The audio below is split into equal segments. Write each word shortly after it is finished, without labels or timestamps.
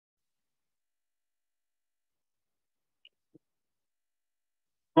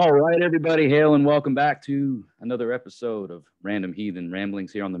All right, everybody, hail and welcome back to another episode of Random Heathen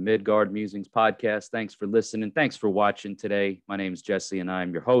Ramblings here on the Midgard Musings podcast. Thanks for listening. Thanks for watching today. My name is Jesse, and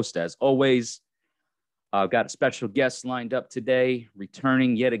I'm your host, as always. I've got a special guest lined up today,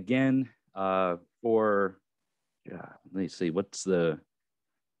 returning yet again for, let me see,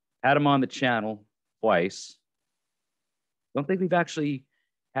 had him on the channel twice. Don't think we've actually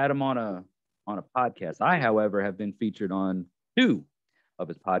had him on a podcast. I, however, have been featured on two of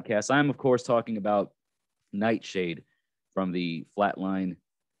his podcasts. I'm, of course, talking about Night Shayde from the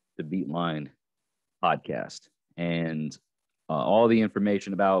Flatline2Beatline podcast. And all the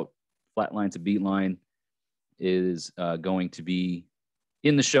information about Flatline2Beatline is going to be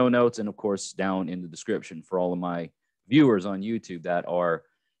in the show notes and, of course, down in the description for all of my viewers on YouTube that are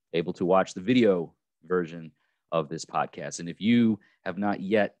able to watch the video version of this podcast. And if you have not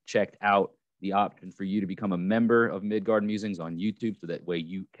yet checked out the option for you to become a member of Midgard Musings on YouTube, so that way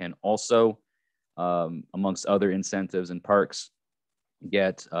you can also, amongst other incentives and perks,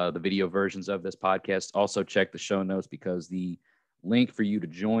 get the video versions of this podcast. Also check the show notes because the link for you to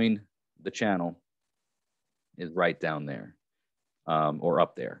join the channel is right down there, or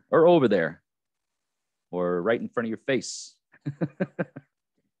up there, or over there, or right in front of your face.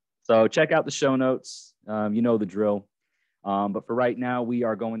 So check out the show notes. You know the drill. But for right now, we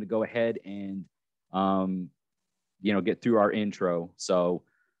are going to go ahead and, get through our intro. So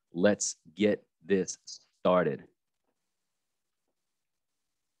let's get this started.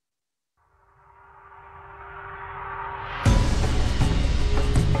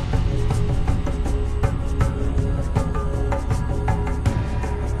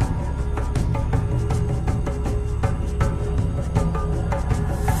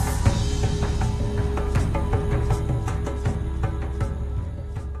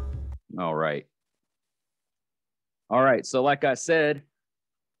 All right. So like I said,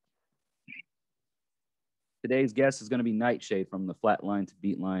 today's guest is going to be Night Shayde from the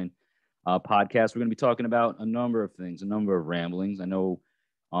Flatline2Beatline podcast. We're going to be talking about a number of things, a number of ramblings. I know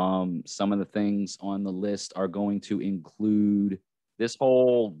some of the things on the list are going to include this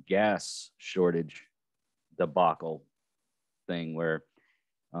whole gas shortage debacle thing where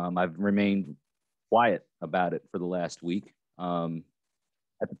I've remained quiet about it for the last week. At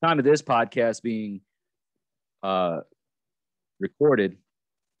the time of this podcast being recorded,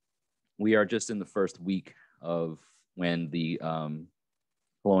 we are just in the first week of when the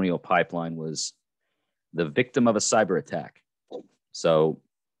Colonial Pipeline was the victim of a cyber attack. So,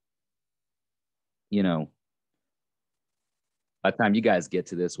 by the time you guys get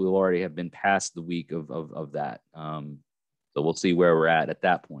to this, we'll already have been past the week of that. So we'll see where we're at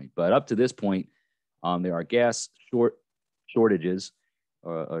that point. But up to this point, there are gas shortages,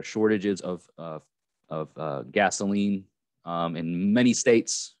 shortages of gasoline in many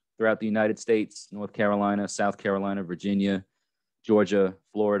states throughout the United States: North Carolina, South Carolina, Virginia, Georgia,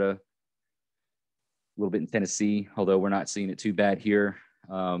 Florida, a little bit in Tennessee, although we're not seeing it too bad here.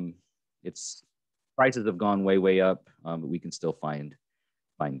 It's prices have gone way up, but we can still find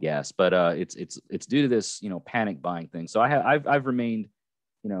gas. But it's due to this panic buying thing. So I've remained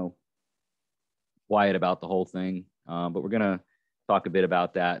quiet about the whole thing. But we're gonna talk a bit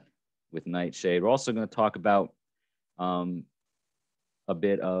about that with Night Shayde. We're also going to talk about a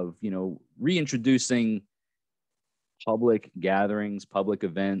bit of, reintroducing public gatherings, public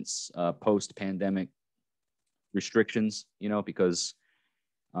events, post-pandemic restrictions, because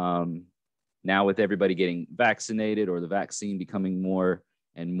now with everybody getting vaccinated or the vaccine becoming more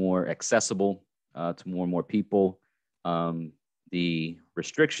and more accessible to more and more people, the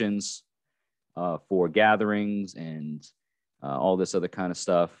restrictions for gatherings and all this other kind of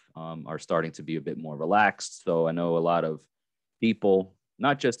stuff are starting to be a bit more relaxed. So I know a lot of people,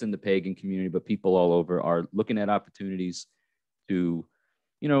 not just in the pagan community, but people all over, are looking at opportunities to,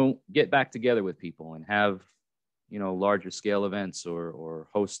 get back together with people and have, larger scale events or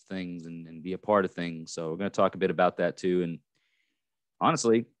host things and be a part of things. So we're going to talk a bit about that too. And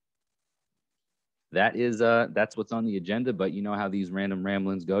honestly, that's what's on the agenda. But you know how these random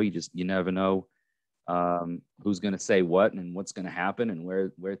ramblings go. You never know who's going to say what and what's going to happen and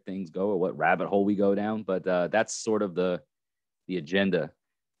where things go or what rabbit hole we go down. But that's sort of the agenda,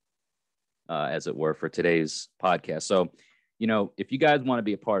 as it were, for today's podcast. So, if you guys want to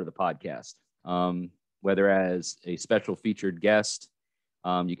be a part of the podcast, whether as a special featured guest,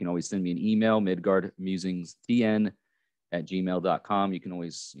 you can always send me an email, midgardmusingstn@gmail.com. You can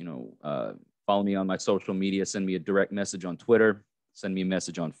always, follow me on my social media, send me a direct message on Twitter, send me a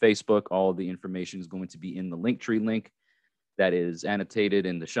message on Facebook. All the information is going to be in the Linktree link that is annotated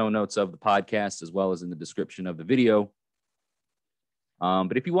in the show notes of the podcast, as well as in the description of the video.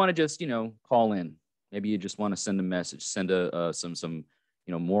 But if you want to just, call in, maybe you just want to send a message, send some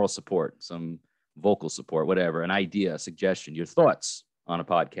moral support, some vocal support, whatever, an idea, a suggestion, your thoughts on a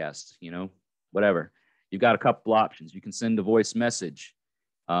podcast, whatever. You've got a couple options. You can send a voice message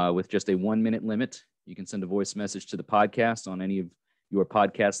with just a 1-minute limit. You can send a voice message to the podcast on any of your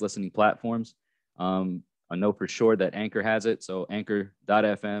podcast listening platforms. I know for sure that Anchor has it. So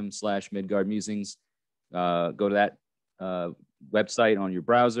anchor.fm/Midgard Musings. Go to that website on your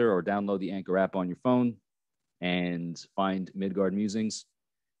browser or download the Anchor app on your phone and find Midgard Musings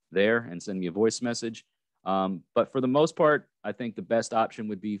there and send me a voice message. But for the most part, I think the best option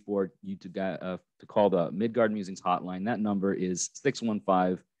would be for you to call the Midgard Musings hotline. That number is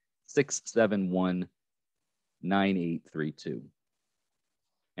 615-671-9832.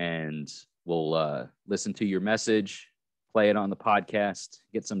 And we'll listen to your message, play it on the podcast,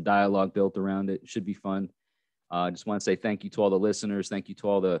 get some dialogue built around it. It should be fun. I just want to say thank you to all the listeners. Thank you to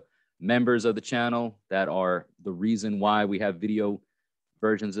all the members of the channel that are the reason why we have video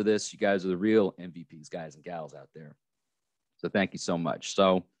versions of this. You guys are the real MVPs, guys and gals out there. So thank you so much.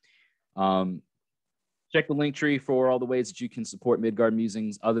 So check the link tree for all the ways that you can support Midgard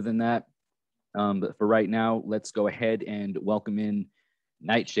Musings. Other than that, but for right now, let's go ahead and welcome in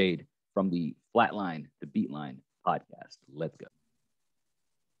Night Shayde from the Flatline2Beatline podcast. Let's go.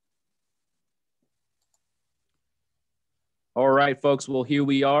 All right, folks. Well, here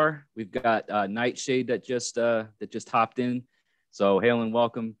we are. We've got Night Shayde that just hopped in. So hail and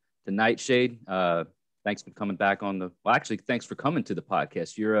welcome to Night Shayde. Thanks for coming back thanks for coming to the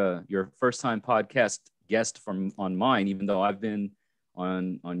podcast. You're your first time podcast guest on mine, even though I've been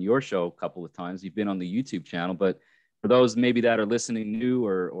on your show a couple of times. You've been on the YouTube channel, but for those maybe that are listening new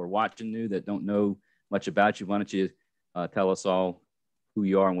or watching new that don't know much about you, why don't you tell us all who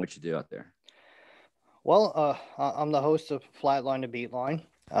you are and what you do out there? Well, I'm the host of Flatline2Beatline,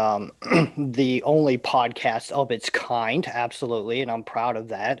 the only podcast of its kind, absolutely, and I'm proud of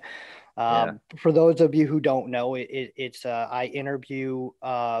that. For those of you who don't know, it's I interview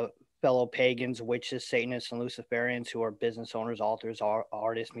fellow pagans, witches, Satanists, and Luciferians who are business owners, authors,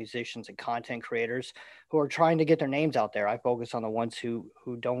 artists, musicians, and content creators who are trying to get their names out there. I focus on the ones who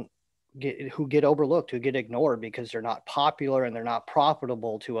get overlooked, who get ignored because they're not popular and they're not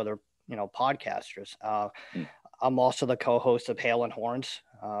profitable to other podcasters. I'm also the co-host of Hail and Horns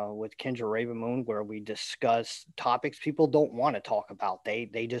with Kendra Ravenmoon, where we discuss topics people don't want to talk about.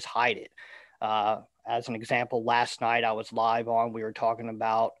 They just hide it. As an example, last night I was live on, we were talking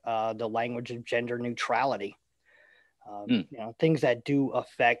about the language of gender neutrality. Things that do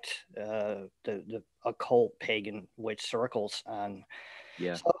affect the occult, pagan, witch circles. And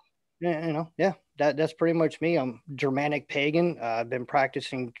so, that's pretty much me. I'm Germanic pagan. I've been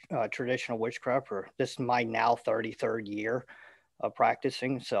practicing traditional witchcraft for this is my now 33rd year of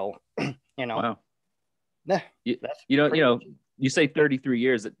practicing. So, wow. You say 33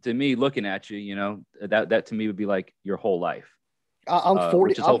 years. To me, looking at you, that to me would be like your whole life. I'm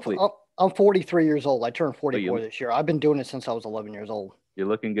 40. I'm 43 years old. I turned 44 this year. I've been doing it since I was 11 years old. You're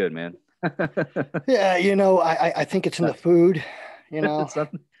looking good, man. Yeah, I think it's in the food.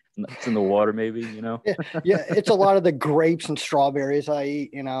 It's in the water, maybe, yeah, it's a lot of the grapes and strawberries I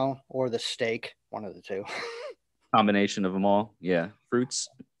eat, or the steak, one of the two. Combination of them all. Yeah. Fruits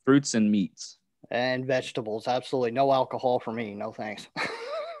and meats. And vegetables. Absolutely. No alcohol for me. No thanks.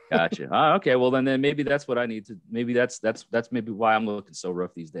 Gotcha. Okay. Well, then maybe that's what I need to, maybe that's maybe why I'm looking so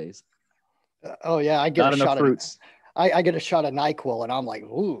rough these days. Oh yeah. I get not enough fruits. I get a shot of NyQuil and I'm like,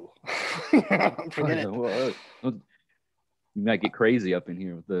 ooh, forget it. Well, you might get crazy up in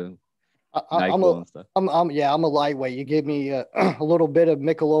here with the NyQuil and stuff. I'm a lightweight. You give me a little bit of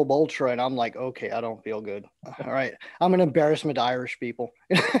Michelob Ultra and I'm like, okay, I don't feel good. All right. I'm an embarrassment to Irish people.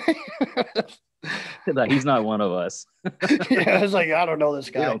 He's not one of us. Yeah, it's like, I don't know this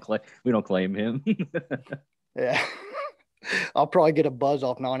guy. We don't claim him. Yeah. I'll probably get a buzz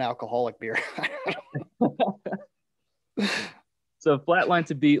off non-alcoholic beer. So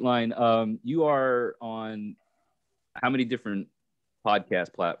Flatline2Beatline, you are on how many different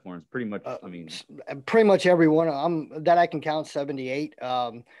podcast platforms? Pretty much, pretty much every one that I can count, 78.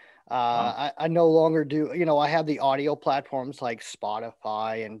 Wow. I no longer do, I have the audio platforms like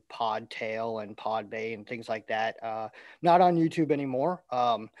Spotify and Podtail and Podbay and things like that. Not on YouTube anymore,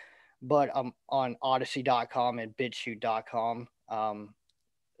 but I'm on Odyssey.com and BitChute.com.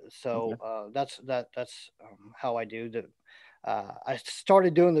 That's how I do the. I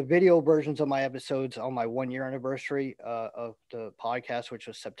started doing the video versions of my episodes on my 1-year anniversary of the podcast, which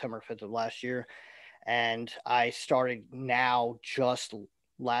was September 5th of last year. And I started now just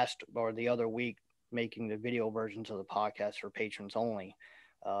the other week, making the video versions of the podcast for patrons only.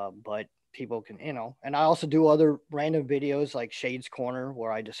 But people can, and I also do other random videos like Shayde's Corner,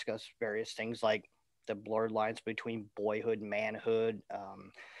 where I discuss various things like the blurred lines between boyhood and manhood,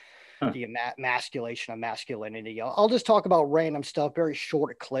 the emasculation of masculinity. I'll just talk about random stuff, very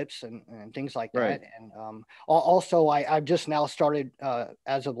short clips and things like that. And also, I've just now started,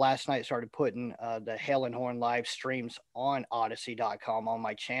 as of last night, started putting the Hail and Horn live streams on Odyssey.com on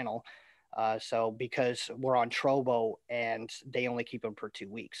my channel. So because we're on Trovo and they only keep them for 2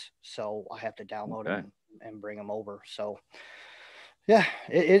 weeks, so I have to download them and bring them over. So yeah,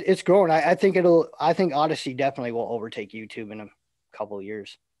 it's growing. I think Odyssey definitely will overtake YouTube in a couple of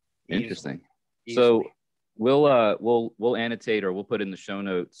years. Interesting. So we'll annotate, or we'll put in the show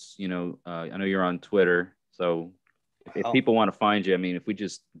notes. I know you're on Twitter, so if people want to find you, I mean, if we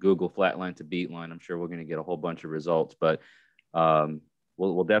just Google Flatline2Beatline, I'm sure we're going to get a whole bunch of results. But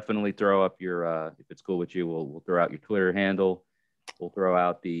we'll definitely throw up your, if it's cool with you, we'll throw out your Twitter handle. We'll throw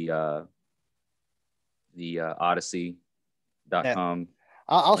out the Odyssey.com. Yeah.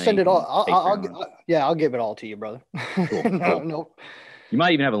 I'll send it all. I'll give it all to you, brother. Cool. No. You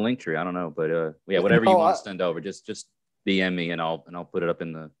might even have a link tree. I don't know, but whatever you want to send over, just DM me and I'll put it up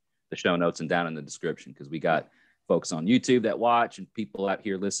in the show notes and down in the description, because we got folks on YouTube that watch and people out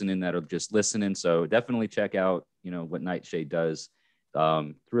here listening that are just listening. So definitely check out, what Night Shayde does.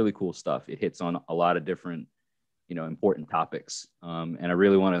 It's really cool stuff. It hits on a lot of different, important topics. And I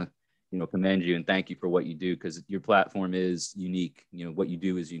really want to, commend you and thank you for what you do, because your platform is unique. What you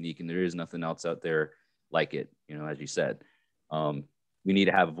do is unique, and there is nothing else out there like it. As you said, we need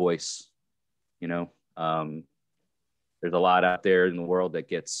to have a voice. There's a lot out there in the world that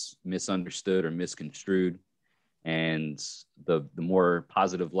gets misunderstood or misconstrued, and the more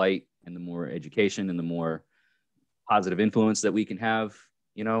positive light and the more education and the more positive influence that we can have,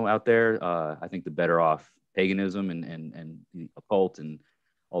 out there, I think the better off paganism and the occult and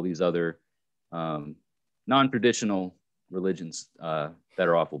all these other non-traditional religions,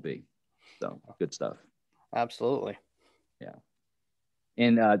 better off will be. So good stuff. Absolutely. Yeah.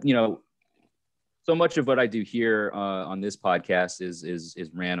 And, so much of what I do here on this podcast is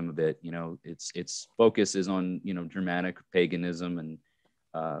random a bit. Its focus is on, Germanic paganism, and,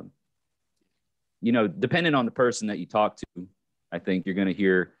 depending on the person that you talk to, I think you're going to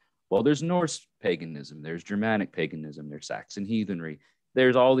hear, well, there's Norse paganism, there's Germanic paganism, there's Saxon heathenry.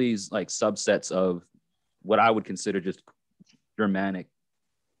 There's all these like subsets of what I would consider just Germanic,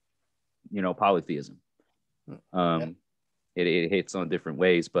 polytheism. It hits on different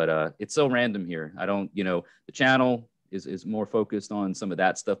ways, but it's so random here. I don't, the channel is more focused on some of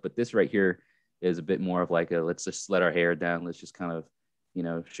that stuff, but this right here is a bit more of like let's just let our hair down. Let's just kind of,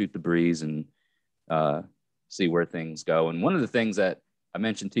 shoot the breeze and see where things go. And one of the things that I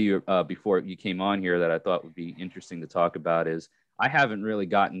mentioned to you before you came on here that I thought would be interesting to talk about is I haven't really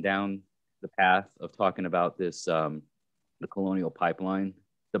gotten down the path of talking about this, the Colonial Pipeline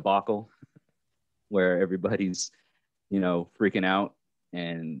debacle, where everybody's, freaking out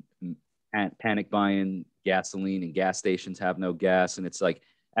and panic buying gasoline, and gas stations have no gas. And it's like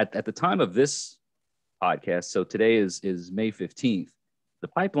at the time of this podcast, so today is May 15th, the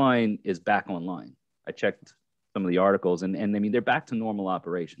pipeline is back online. I checked some of the articles, and I mean, they're back to normal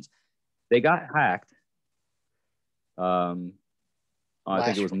operations. They got hacked. I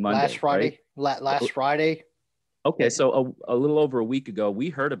think it was Monday. Last Friday. Right? Last Friday. Okay, so a little over a week ago, we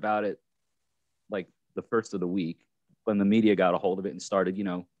heard about it like the first of the week, when the media got a hold of it and started,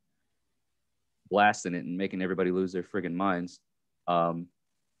 blasting it and making everybody lose their friggin' minds. And,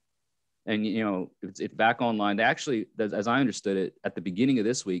 it's back online. They actually, as I understood it, at the beginning of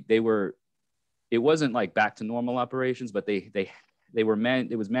this week, it wasn't like back to normal operations, but it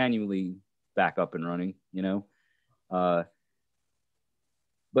was manually back up and running,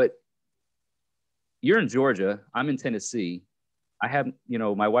 but you're in Georgia, I'm in Tennessee. I have,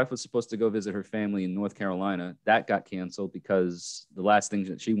 my wife was supposed to go visit her family in North Carolina. That got canceled because the last thing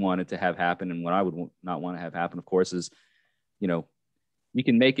that she wanted to have happen, and what I would not want to have happen, of course, is, you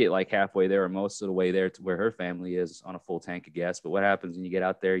can make it like halfway there or most of the way there to where her family is on a full tank of gas. But what happens when you get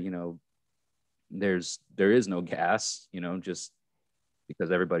out there, there is no gas, just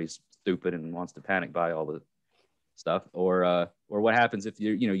because everybody's stupid and wants to panic buy all the stuff, or what happens if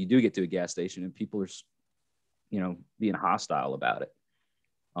you do get to a gas station and people are, being hostile about it.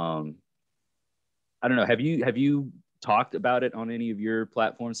 I don't know. Have you talked about it on any of your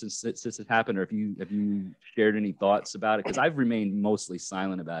platforms since it happened, or have you shared any thoughts about it? Because I've remained mostly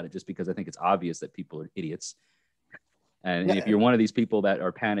silent about it, just because I think it's obvious that people are idiots. And if you're one of these people that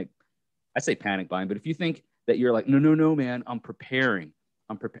are panic buying, but if you think that you're like, no, man, I'm preparing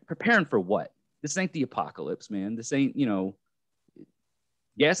for what? this ain't the apocalypse, man. This ain't,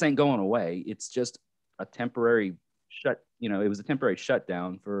 gas ain't going away. It's just a temporary it was a temporary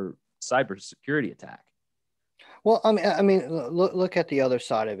shutdown for cybersecurity attack. Well, look at the other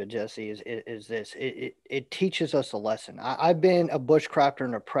side of it, Jesse. Is this? It teaches us a lesson. I've been a bushcrafter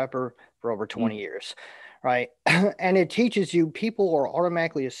and a prepper for over 20 years, right? And it teaches you. People are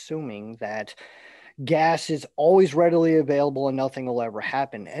automatically assuming that gas is always readily available and nothing will ever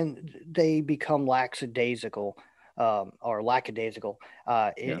happen, and they become lackadaisical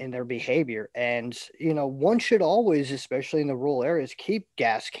in their behavior. And one should always, especially in the rural areas, keep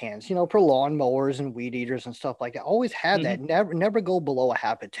gas cans, for lawn mowers and weed eaters and stuff like that. Always have that. Never go below a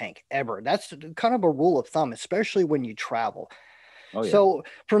half a tank ever. That's kind of a rule of thumb, especially when you travel. So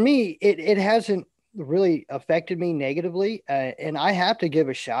for me, it hasn't really affected me negatively. And I have to give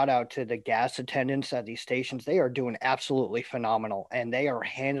a shout out to the gas attendants at these stations. They are doing absolutely phenomenal, and they are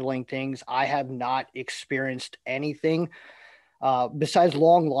handling things. I have not experienced anything besides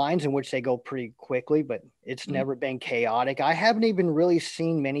long lines in which they go pretty quickly, but it's never been chaotic. I haven't even really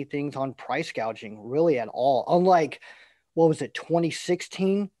seen many things on price gouging really at all. Unlike, what was it,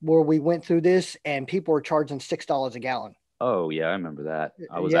 2016, where we went through this and people were charging $6 a gallon. Oh yeah, I remember that.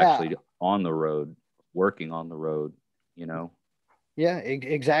 I was actually on the road, working on the road, Yeah,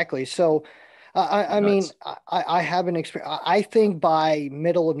 exactly. So, I mean, I haven't experienced. I think by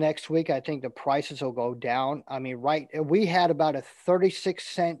middle of next week, I think the prices will go down. I mean, we had about a 36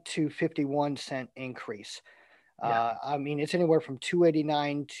 cent to 51 cent increase. I mean, it's anywhere from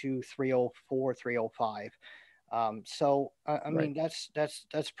 289 to 304, 305. So, I mean,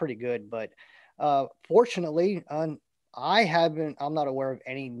 that's pretty good. But fortunately, I'm not aware of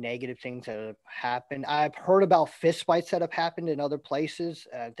any negative things that have happened. I've heard about fist fights that have happened in other places,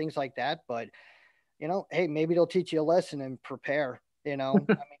 things like that. But, hey, maybe they'll teach you a lesson and prepare, I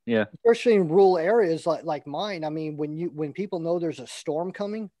mean, especially in rural areas like mine. I mean, when people know there's a storm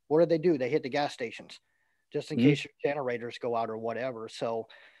coming, what do? They hit the gas stations just in case your generators go out or whatever. So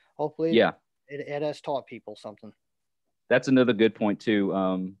hopefully it has taught people something. That's another good point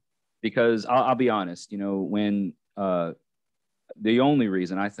too. Because I'll be honest, when, the only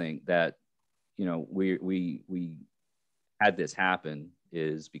reason I think that we had this happen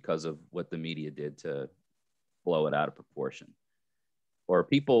is because of what the media did to blow it out of proportion, or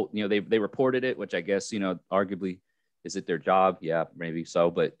people, they reported it, which I guess, arguably, is it their job? Yeah, maybe so.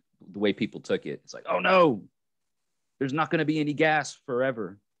 But the way people took it, it's like, oh no, there's not going to be any gas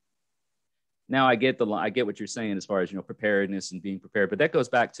forever. Now I get what you're saying as far as, preparedness and being prepared, but that goes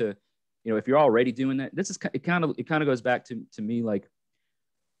back to, if you're already doing that, it kind of goes back to me, like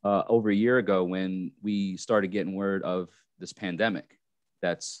over a year ago when we started getting word of this pandemic.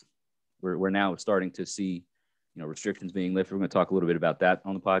 We're now starting to see, restrictions being lifted. We're going to talk a little bit about that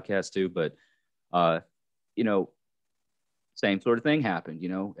on the podcast too, but same sort of thing happened.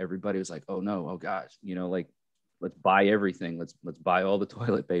 Everybody was like, oh no, oh gosh, like, let's buy everything. Let's buy all the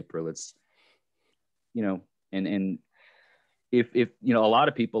toilet paper. Let's, and if a lot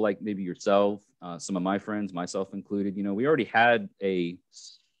of people, like maybe yourself, some of my friends, myself included, we already had a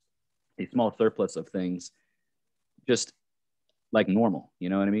small surplus of things, just like normal, you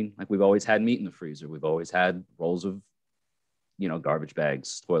know what I mean? Like, we've always had meat in the freezer. We've always had rolls of, garbage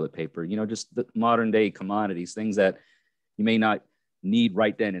bags, toilet paper, just the modern day commodities, things that you may not need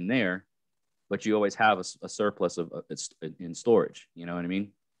right then and there, but you always have a surplus of in storage, you know what I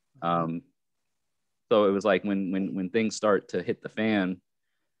mean? So it was like when things start to hit the fan,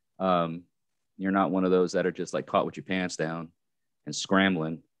 you're not one of those that are just like caught with your pants down and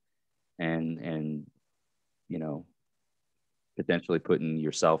scrambling and potentially putting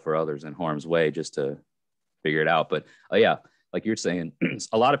yourself or others in harm's way just to figure it out. But like you're saying,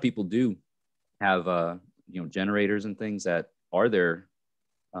 a lot of people do have generators and things that are their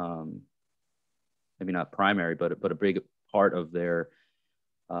maybe not primary, but a big part of their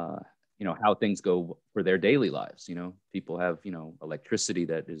how things go for their daily lives. People have, electricity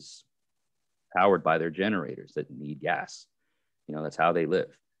that is powered by their generators that need gas. That's how they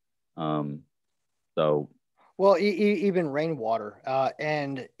live. Well, even rainwater,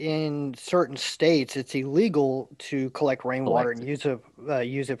 and in certain states, it's illegal to collect rainwater and use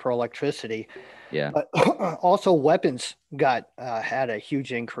it for electricity. Yeah. But also weapons had a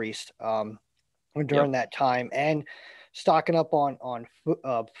huge increase during that time, and stocking up on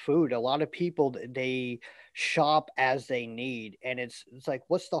food. A lot of people, they shop as they need, and it's like,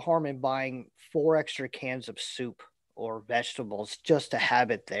 what's the harm in buying 4 extra cans of soup or vegetables just to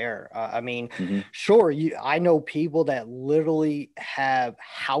have it there? I mean, sure, I know people that literally have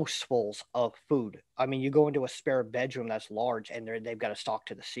housefuls of food. I mean, you go into a spare bedroom that's large and they've got a stock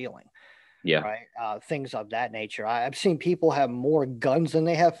to the ceiling. Yeah. right? Things of that nature. I've seen people have more guns than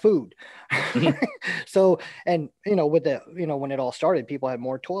they have food. So, and with the, when it all started, people had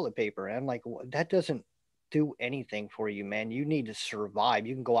more toilet paper. And I'm like, that doesn't do anything for you, man. You need to survive.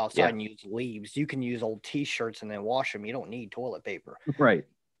 You can go outside Yeah. and use leaves. You can use old t-shirts and then wash them. You don't need toilet paper. Right.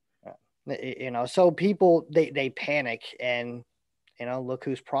 So people, they panic, and, look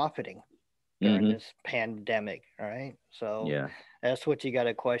who's profiting during Mm-hmm. this pandemic. All right. So Yeah. that's what you got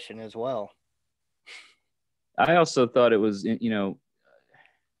to question as well. I also thought it was, because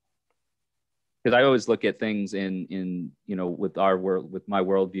I always look at things in with our world, with my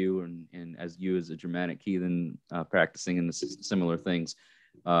worldview, and as you as a Germanic heathen practicing in the similar things,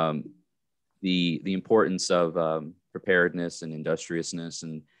 the importance of preparedness and industriousness,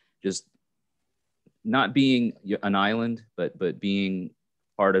 and just not being an island, but being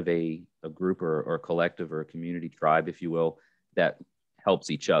part of a group or a collective or a community tribe, if you will, that helps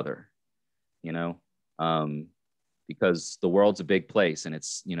each other, because the world's a big place, and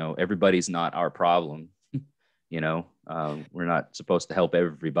it's, everybody's not our problem. We're not supposed to help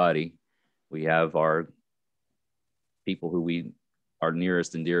everybody. We have our people who we are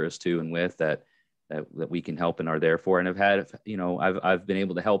nearest and dearest to and with, that we can help and are there for, and have had, I've been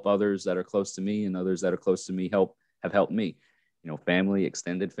able to help others that are close to me, and others that are close to me have helped me, family,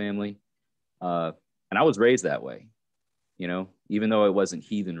 extended family. And I was raised that way, even though it wasn't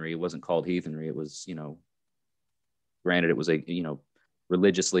heathenry, it wasn't called heathenry. It was, granted, it was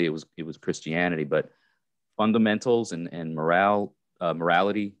religiously, it was Christianity, but fundamentals and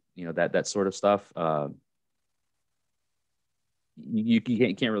morality, that sort of stuff. You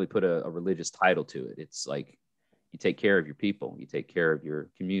can't really put a religious title to it. It's like, you take care of your people, you take care of your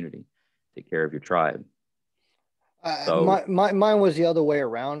community, take care of your tribe. So Mine was the other way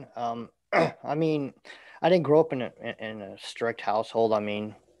around. I mean, I didn't grow up in a strict household. I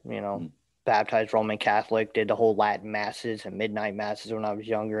mean, baptized Roman Catholic, did the whole Latin masses and midnight masses when I was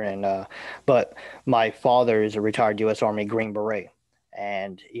younger. And, but my father is a retired U.S. Army Green Beret.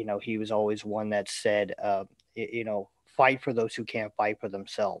 And, he was always one that said, fight for those who can't fight for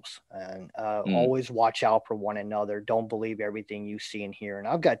themselves, and always watch out for one another. Don't believe everything you see and hear. And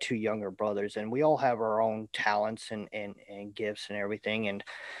I've got two younger brothers, and we all have our own talents and gifts and everything. And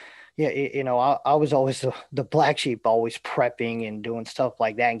yeah, I was always the black sheep, always prepping and doing stuff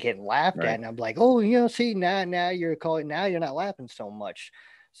like that and getting laughed right. at. And I'm like, oh, see, now you're calling, now you're not laughing so much.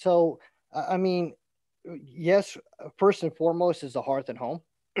 So, I mean, yes, first and foremost is the hearth and home.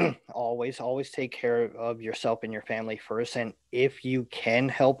 always take care of yourself and your family first. And if you can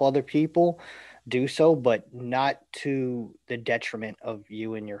help other people, do so, but not to the detriment of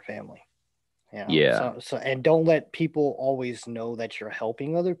you and your family. Yeah. So and don't let people always know that you're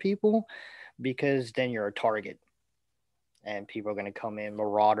helping other people, because then you're a target and people are going to come in,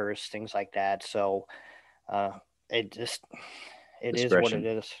 marauders, things like that. So it just, it is what it Discretion.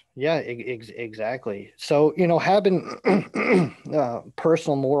 is. Yeah, exactly. So, having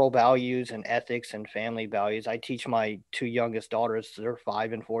personal moral values and ethics and family values. I teach my two youngest daughters, they're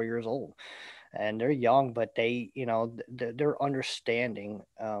 5 and 4 years old, and they're young, but they, they're understanding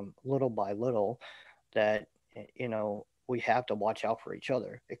little by little that, we have to watch out for each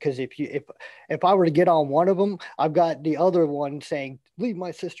other. Because if I were to get on one of them, I've got the other one saying, leave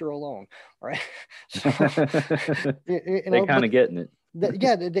my sister alone. Right. So, They kind of getting it.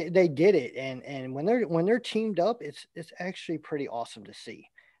 yeah, they get it. And when they're teamed up, it's actually pretty awesome to see,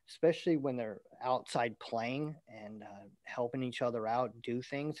 especially when they're outside playing and helping each other out, do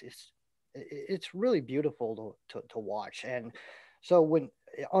things. It's really beautiful to watch. And so when,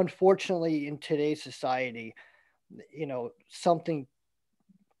 unfortunately, in today's society, something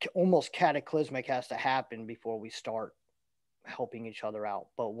almost cataclysmic has to happen before we start helping each other out.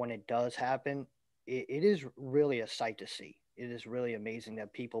 But when it does happen, it is really a sight to see. It is really amazing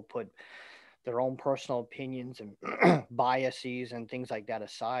that people put their own personal opinions and biases and things like that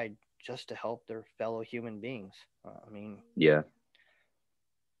aside just to help their fellow human beings. Yeah.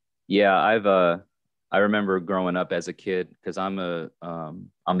 I remember growing up as a kid, because I'm the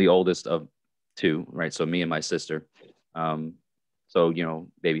oldest of two, right? So me and my sister. So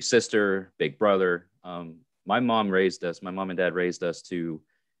baby sister, big brother. My mom and dad raised us to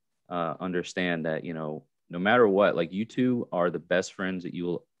understand that, no matter what, like, you two are the best friends that you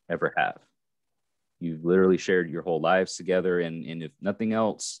will ever have. You've literally shared your whole lives together, and if nothing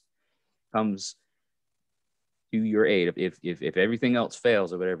else comes to your aid, if everything else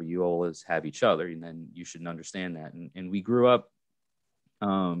fails or whatever, you always have each other, and then you should understand that. And we grew up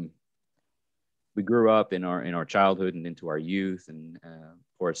in our childhood and into our youth, and of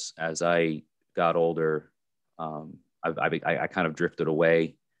course, as I got older, I kind of drifted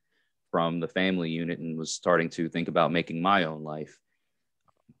away from the family unit and was starting to think about making my own life.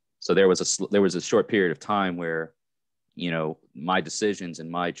 So there was a short period of time where, you know, my decisions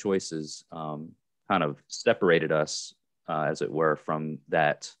and my choices kind of separated us, as it were, from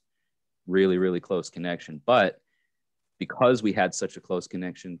that really, really close connection. But because we had such a close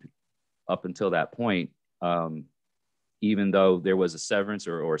connection up until that point, even though there was a severance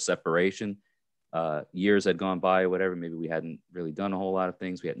or separation, years had gone by or whatever, maybe we hadn't really done a whole lot of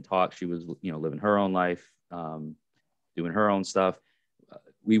things. We hadn't talked. She was, you know, living her own life, doing her own stuff.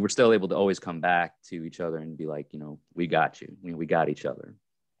 We were still able to always come back to each other and be like, you know, we got you. We got each other.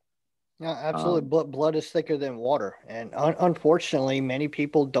 Yeah, absolutely. Blood is thicker than water. And unfortunately, many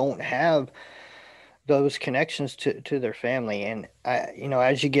people don't have those connections to their family. And, you know,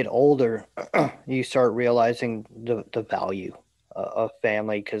 as you get older, you start realizing the value of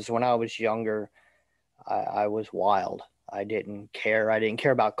family. Because when I was younger, I was wild. I didn't care. I didn't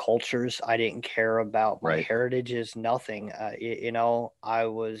care about cultures. I didn't care about my heritages, nothing. You know, I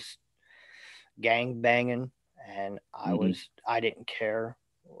was gang banging and I didn't care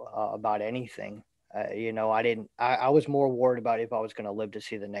about anything. You know, I was more worried about if I was going to live to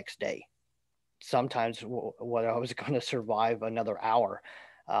see the next day. Sometimes whether I was going to survive another hour,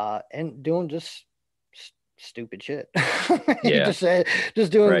 and doing just stupid shit. Yeah.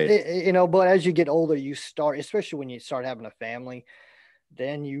 just doing, you know, but as you get older, you start, especially when you start having a family,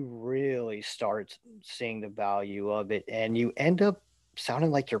 then you really start seeing the value of it, and you end up sounding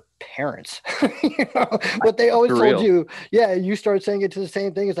like your parents. You know, what they always told you. Yeah, you start saying it to the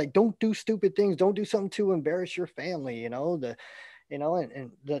same thing. It's like, don't do stupid things. Don't do something to embarrass your family. You know,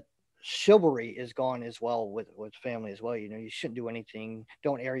 and the chivalry is gone as well with family as well. You know, you shouldn't do anything.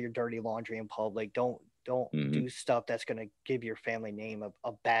 Don't air your dirty laundry in public. Don't do stuff that's going to give your family name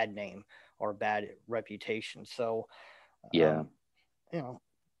a bad name or a bad reputation. So, yeah, you know,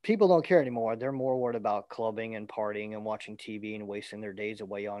 people don't care anymore. They're more worried about clubbing and partying and watching TV and wasting their days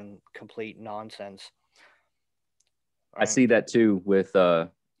away on complete nonsense. Right? I see that too with,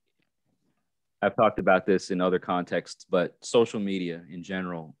 I've talked about this in other contexts, but social media in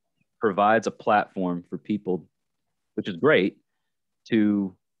general provides a platform for people, which is great,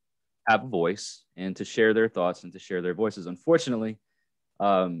 to have a voice and to share their thoughts and to share their voices. Unfortunately,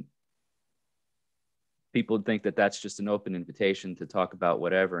 people think that that's just an open invitation to talk about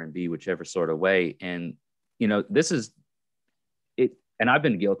whatever and be whichever sort of way. And, you know, this is it. And I've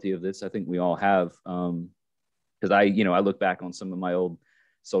been guilty of this. I think we all have. Because I look back on some of my old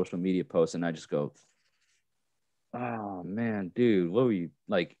social media posts and I just go, oh man, dude, what were you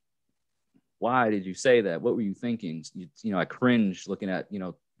like? Why did you say that? What were you thinking? You know, I cringe looking at, you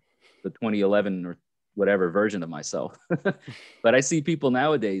know, the 2011 or whatever version of myself. But I see people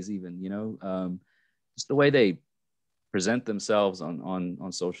nowadays, even, you know, just the way they present themselves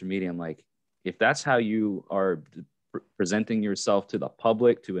on social media. I'm like, if that's how you are presenting yourself to the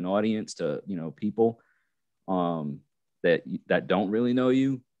public, to an audience, to, you know, people that don't really know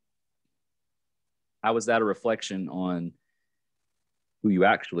you, how is that a reflection on who you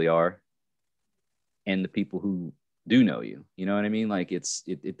actually are and the people who do know you? You know what I mean? Like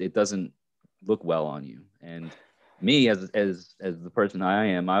it doesn't look well on you. And me as the person I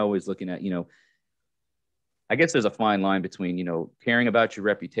am, I always looking at, you know, I guess there's a fine line between, you know, caring about your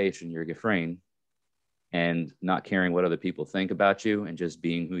reputation, your gefrain, and not caring what other people think about you and just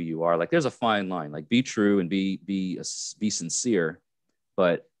being who you are. Like there's a fine line, like be true and be sincere,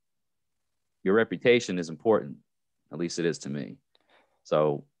 but your reputation is important. At least it is to me.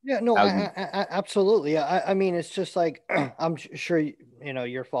 So yeah, no, absolutely. I mean, it's just like, I'm sure, you know,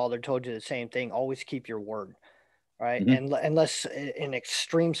 your father told you the same thing. Always keep your word, right? And unless in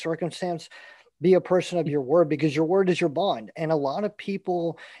extreme circumstance, be a person of your word, because your word is your bond. And a lot of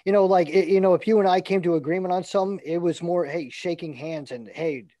people, you know, like, you know, if you and I came to agreement on something, it was more, hey, shaking hands and,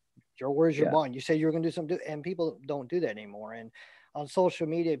 hey, your word is your bond. You said you were going to do something, and people don't do that anymore. And on social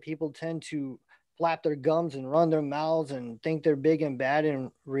media, people tend to flap their gums and run their mouths and think they're big and bad. In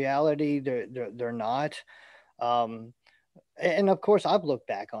reality, they're not. And of course, I've looked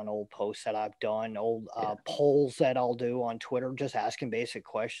back on old posts that I've done, old polls that I'll do on Twitter, just asking basic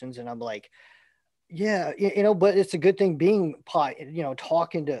questions. And I'm like, yeah, you know, but it's a good thing being, you know,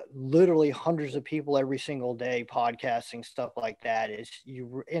 talking to literally hundreds of people every single day, podcasting, stuff like that. Is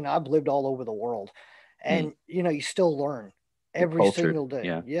you, and I've lived all over the world, and you know, you still learn every single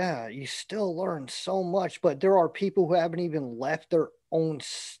day. Yeah, you still learn so much. But there are people who haven't even left their own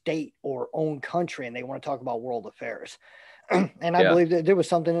state or own country, and they want to talk about world affairs. And I believe that there was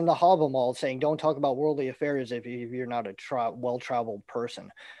something in the Hobble saying, don't talk about worldly affairs if you're not a well-traveled person,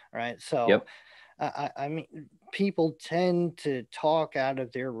 right? So I mean, people tend to talk out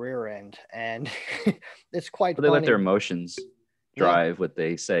of their rear end, and it's quite But they let funny. their emotions drive what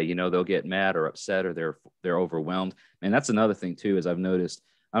they say. You know, they'll get mad or upset, or they're overwhelmed. And that's another thing too, is I've noticed,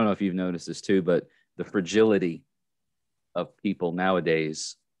 I don't know if you've noticed this too, but the fragility of people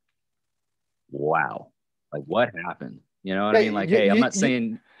nowadays. Wow. Like, what happened? You know what I mean? Like, hey, I'm not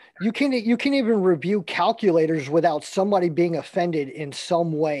saying you can't even review calculators without somebody being offended in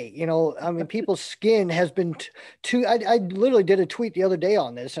some way. You know, I mean, people's skin has been too. I literally did a tweet the other day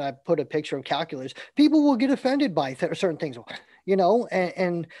on this, and I put a picture of calculators. People will get offended by certain things, you know,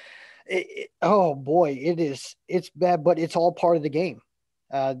 and oh boy, it's bad, but it's all part of the game.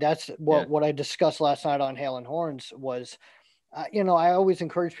 That's what I discussed last night on Hail and Horns was, you know, I always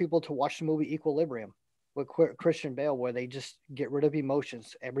encourage people to watch the movie Equilibrium with Christian Bale, where they just get rid of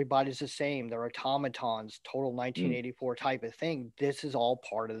emotions. Everybody's the same. They're automatons, total 1984 type of thing. This is all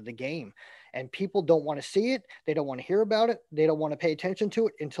part of the game. And people don't want to see it. They don't want to hear about it. They don't want to pay attention to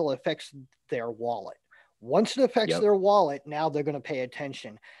it until it affects their wallet. Once it affects their wallet, now they're going to pay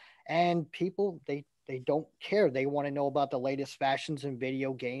attention. And people, they don't care. They want to know about the latest fashions in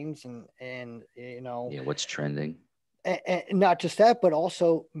video games and you know, what's trending. And not just that, but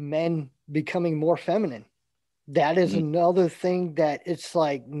also men becoming more feminine. That is another thing that it's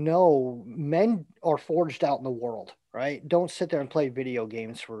like, no, men are forged out in the world, right? Don't sit there and play video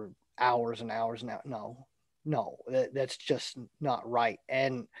games for hours and hours. No, that's just not right.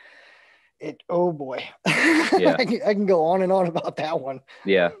 And oh boy, yeah, I can go on and on about that one.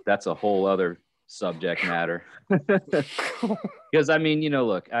 Yeah, that's a whole other subject matter. Because I mean, you know,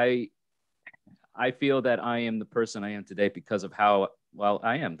 look, I feel that I am the person I am today because of how, well,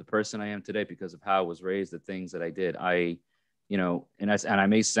 I am the person I am today because of how I was raised, the things that I did. You know, and I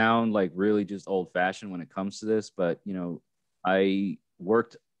may sound like really just old fashioned when it comes to this, but, you know, I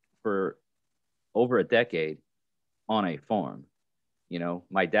worked for over a decade on a farm. You know,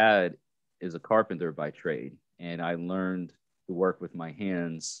 my dad is a carpenter by trade, and I learned to work with my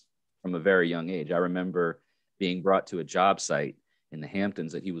hands from a very young age. I remember being brought to a job site in the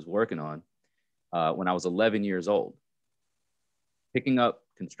Hamptons that he was working on when I was 11 years old, picking up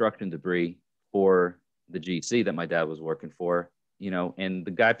construction debris for the GC that my dad was working for, you know, and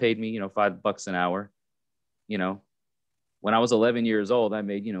the guy paid me, you know, $5 an hour. You know, when I was 11 years old, I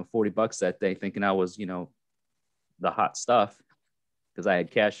made, you know, $40 that day thinking I was, you know, the hot stuff because I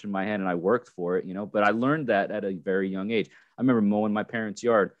had cash in my hand and I worked for it, you know, but I learned that at a very young age. I remember mowing my parents'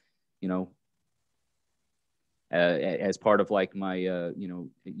 yard, you know, as part of like my, you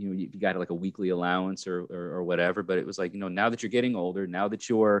got like a weekly allowance or whatever. But it was like, you know, now that you're getting older, now that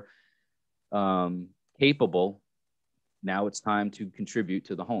you're capable, now it's time to contribute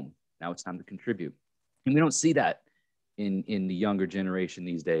to the home. Now it's time to contribute. And we don't see that in the younger generation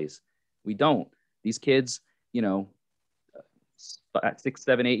these days. We don't. These kids, you know, 6,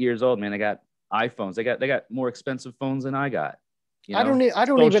 7, 8 years old, man, they got iPhones. They got more expensive phones than I got. You know? I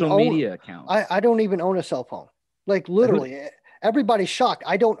don't social even media own, accounts. I don't even own a cell phone. Like literally, everybody's shocked.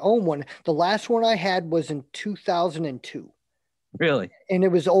 I don't own one. The last one I had was in 2002. Really? And it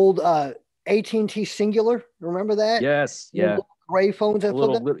was old AT&T Singular. Remember that? Yes. Yeah. Gray phones.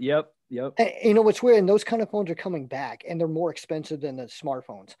 Yep. And, you know what's weird? And those kind of phones are coming back, and they're more expensive than the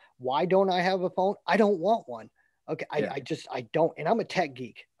smartphones. Why don't I have a phone? I don't want one. Okay, I don't. And I'm a tech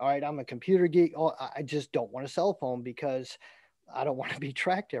geek. All right, I'm a computer geek. I just don't want a cell phone because I don't want to be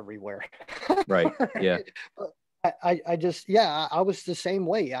tracked everywhere. Right. Yeah. I was the same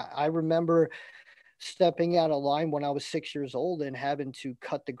way. I remember stepping out of line when I was 6 years old and having to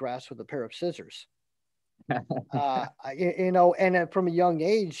cut the grass with a pair of scissors. You know, and from a young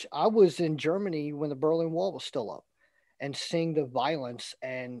age, I was in Germany when the Berlin Wall was still up and seeing the violence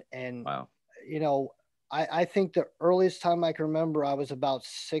and, wow. You know, I think the earliest time I can remember, I was about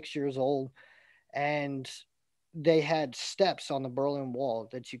 6 years old, and they had steps on the Berlin Wall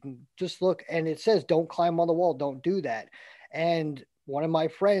that you can just look, and it says, don't climb on the wall. Don't do that. And one of my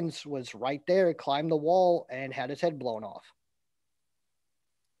friends was right there, climbed the wall and had his head blown off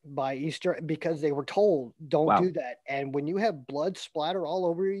by Easter because they were told, don't do that. And when you have blood splatter all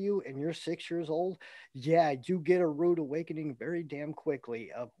over you and you're 6 years old, yeah, you get a rude awakening very damn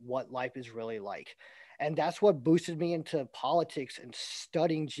quickly of what life is really like. And that's what boosted me into politics and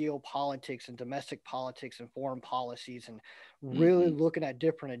studying geopolitics and domestic politics and foreign policies and really looking at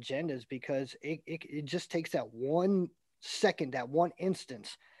different agendas, because it just takes that 1 second, that one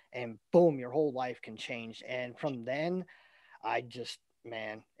instance, and boom, your whole life can change. And from then,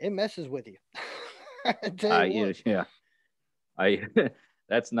 man, it messes with you. Yeah.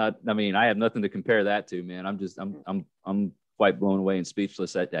 That's not, I mean, I have nothing to compare that to, man. I'm quite blown away and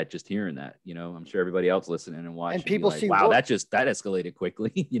speechless at just hearing that. You know, I'm sure everybody else listening and watching, and people like, see wow, that escalated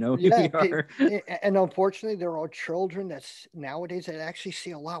quickly. You know, here yeah, we are. and unfortunately, there are children that's nowadays that actually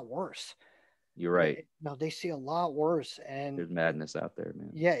see a lot worse. You're right. No, they see a lot worse, and There's madness out there, man.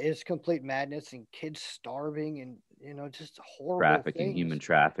 yeah, it's complete madness and kids starving and just horrible Trafficking, things. human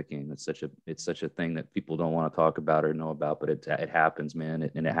trafficking. It's such a thing that people don't want to talk about or know about, but it happens, man,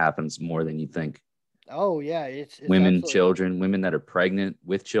 and it happens more than you think. Oh yeah, it's Women, absolutely. children, women that are pregnant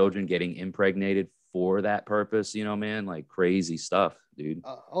with children getting impregnated for that purpose, you know, man, like crazy stuff, dude.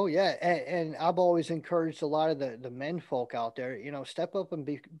 Oh yeah, and I've always encouraged a lot of the men folk out there, step up and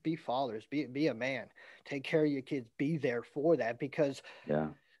be fathers, be a man, take care of your kids, be there for that, because Yeah.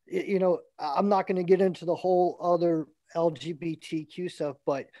 I'm not going to get into the whole other LGBTQ stuff,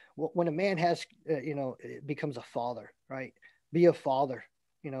 but when a man has, it becomes a father, right? Be a father,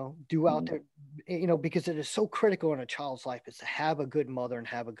 do out there, because it is so critical in a child's life is to have a good mother and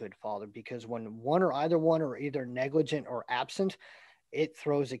have a good father, because when one or either one are either negligent or absent, it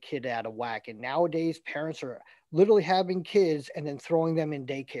throws a kid out of whack. And nowadays parents are literally having kids and then throwing them in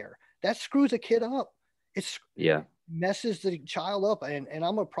daycare. That screws a kid up. It messes the child up, and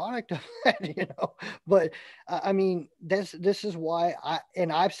I'm a product of that, but I mean, this is why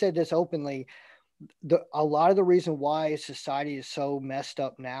I've said this openly, a lot of the reason why society is so messed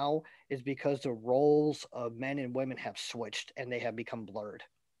up now is because the roles of men and women have switched and they have become blurred,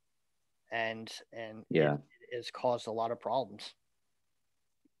 and yeah, it has caused a lot of problems.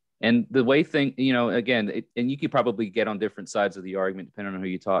 And the way again, and you could probably get on different sides of the argument depending on who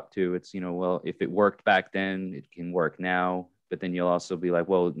you talk to. It's, well, if it worked back then, it can work now. But then you'll also be like,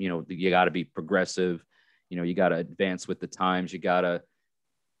 well, you got to be progressive. You got to advance with the times.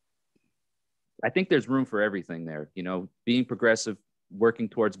 I think there's room for everything there. Being progressive, working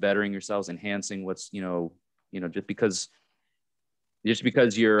towards bettering yourselves, enhancing what's, just because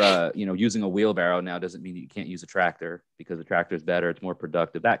you're using a wheelbarrow now doesn't mean that you can't use a tractor, because a tractor is better, it's more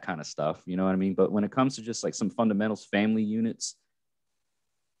productive, that kind of stuff, you know what I mean? But when it comes to just like some fundamentals, family units,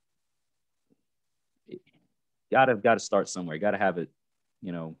 gotta start somewhere. You gotta have it,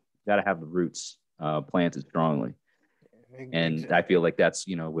 gotta have the roots planted strongly. And I feel like that's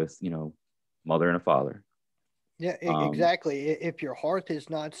with mother and a father. Yeah, exactly. If your heart is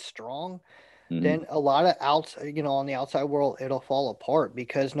not strong, mm-hmm. then a lot of on the outside world, it'll fall apart,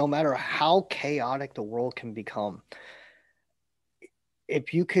 because no matter how chaotic the world can become,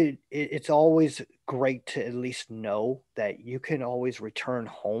 it's always great to at least know that you can always return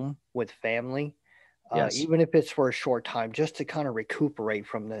home with family, yes. Even if it's for a short time, just to kind of recuperate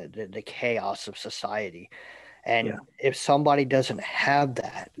from the chaos of society. And if somebody doesn't have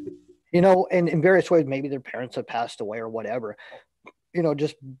that, and in various ways, maybe their parents have passed away or whatever,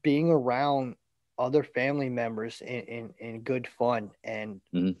 just being around other family members in good fun and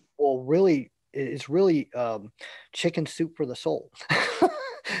really it's really chicken soup for the soul.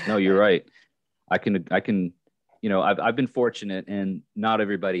 No, you're right. I can I've been fortunate, and not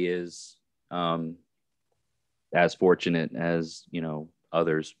everybody is as fortunate as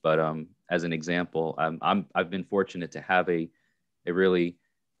others, but as an example, I've been fortunate to have a really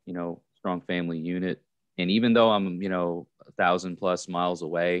strong family unit. And even though I'm 1,000+ miles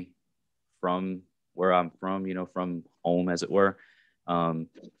away from where I'm from, from home, as it were,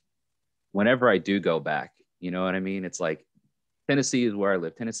 whenever I do go back, you know what I mean? It's like, Tennessee is where I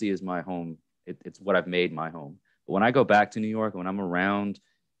live. Tennessee is my home. It's what I've made my home. But when I go back to New York, when I'm around,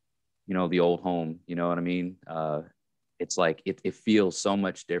 the old home, you know what I mean? It's like, it feels so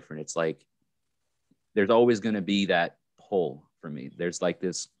much different. It's like, there's always going to be that pull for me. There's like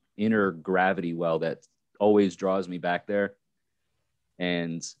this inner gravity well that always draws me back there.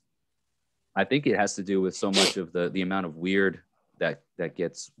 And I think it has to do with so much of the amount of weird that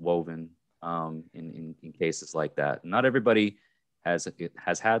gets woven in cases like that. Not everybody has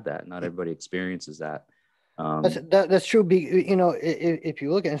had that. Not everybody experiences that. That's true. If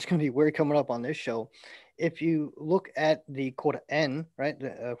you look at it, it's going to be weird coming up on this show. If you look at the Quran, right,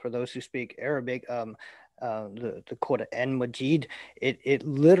 for those who speak Arabic, the Quran Majid, it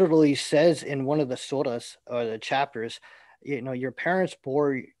literally says in one of the surahs or the chapters, your parents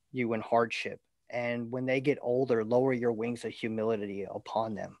bore you in hardship, and when they get older, lower your wings of humility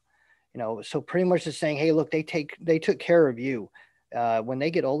upon them. So pretty much it's saying, hey, look, they took care of you. When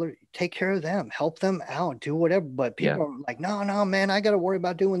they get older, take care of them, help them out, do whatever. But people are like, no, man, I got to worry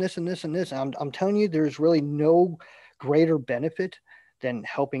about doing this and this and this. And I'm telling you, there's really no greater benefit than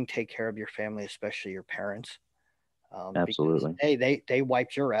helping take care of your family, especially your parents. Absolutely. Because, they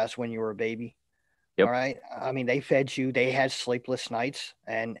wiped your ass when you were a baby. Yep. All right. I mean, they fed you, they had sleepless nights.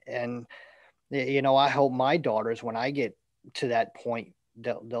 And I hope my daughters, when I get to that point,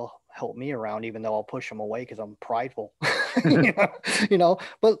 they'll help me around, even though I'll push them away because I'm prideful.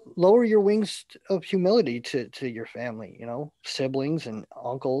 But lower your wings of humility to your family, siblings and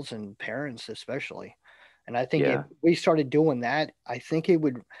uncles and parents especially. And I think if we started doing that, I think it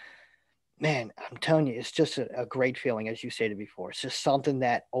would, man, I'm telling you, it's just a great feeling, as you stated before. It's just something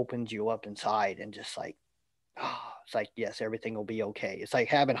that opens you up inside and just like, it's like, yes, everything will be okay. It's like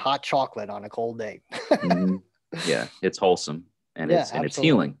having hot chocolate on a cold day. Mm-hmm. Yeah, it's wholesome and it's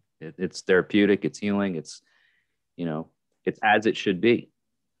healing. It's therapeutic. It's healing. It's, it's as it should be.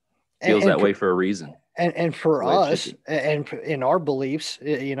 Feels that way for a reain. And for us, and in our beliefs,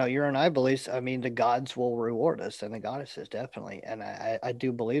 your and I beliefs, I mean, the gods will reward us and the goddesses, definitely. And I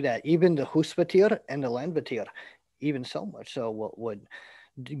do believe that even the Huspatir and the Landbatir, even so much so, would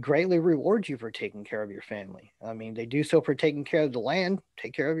greatly reward you for taking care of your family. I mean, they do so for taking care of the land,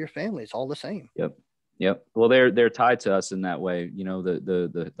 take care of your family. It's all the same. Yep. Well, they're tied to us in that way.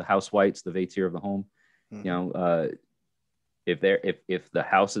 The house whites, the Vatir of the home, mm-hmm. If the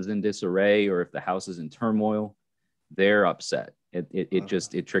house is in disarray or if the house is in turmoil, they're upset.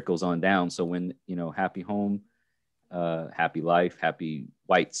 It trickles on down. So when, happy home, happy life, happy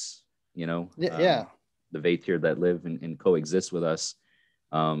whites, the Vatir that live and coexist with us,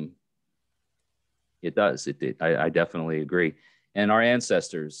 it does. I definitely agree. And our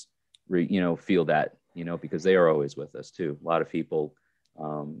ancestors, feel that, because they are always with us too. A lot of people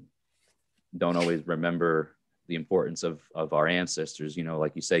don't always remember the importance of our ancestors.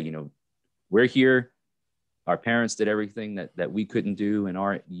 Like you say, we're here. Our parents did everything that we couldn't do in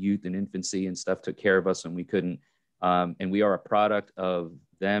our youth and infancy and stuff, took care of us when we couldn't. And we are a product of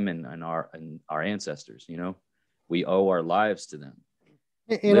them and our ancestors. We owe our lives to them.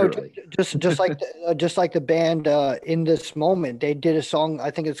 Just like the band In This Moment, they did a song,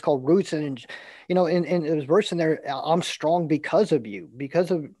 I think it's called Roots, and and it was verse in there, I'm strong because of you, because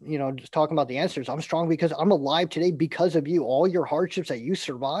of just talking about the ancestors. I'm strong because I'm alive today because of you. All your hardships that you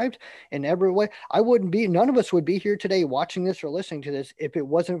survived in every way, none of us would be here today watching this or listening to this if it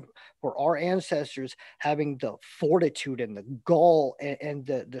wasn't for our ancestors having the fortitude and the gall and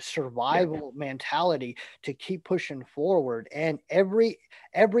the survival mentality to keep pushing forward. And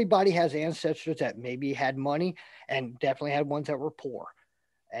everybody has ancestors that maybe had money and definitely had ones that were poor.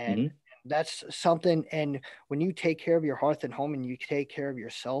 And mm-hmm. that's something. And when you take care of your hearth and home and you take care of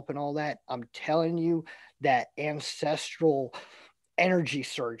yourself and all that, I'm telling you that ancestral energy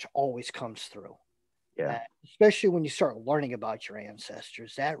surge always comes through. Yeah. Especially when you start learning about your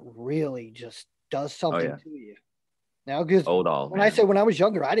ancestors, that really just does something to you. Now, because when I was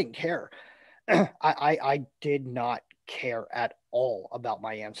younger, I didn't care. I did not care at all about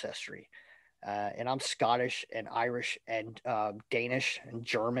my ancestry. And I'm Scottish and Irish and Danish and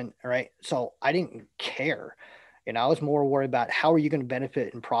German, right? So I didn't care. I was more worried about how are you going to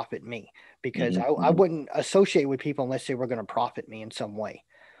benefit and profit me, because mm-hmm. I wouldn't associate with people unless they were going to profit me in some way.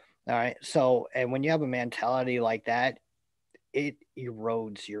 All right. So, and when you have a mentality like that, it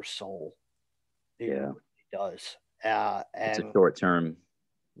erodes your soul. It really does. And it's a short term.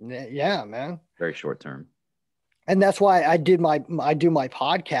 Yeah, man. Very short term. And that's why I do my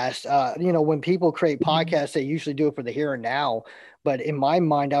podcast. When people create podcasts, they usually do it for the here and now. But in my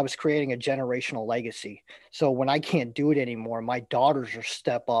mind, I was creating a generational legacy. So when I can't do it anymore, my daughters will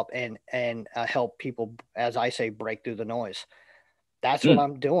step up and help people, as I say, break through the noise. That's what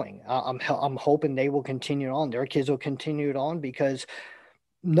I'm doing. I'm hoping they will continue on. Their kids will continue it on because,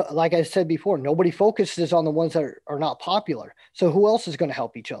 like I said before, nobody focuses on the ones that are not popular. So who else is going to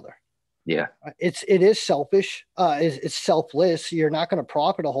help each other? Yeah, it is selfish. It's selfless. You're not going to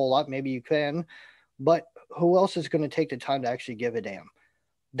profit a whole lot. Maybe you can, but who else is going to take the time to actually give a damn?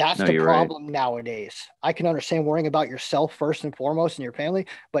 That's the problem nowadays. I can understand worrying about yourself first and foremost and your family,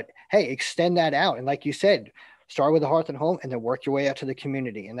 but hey, extend that out. And like you said, start with the hearth and home and then work your way out to the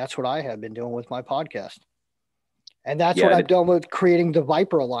community. And that's what I have been doing with my podcast. And that's what I've done with creating the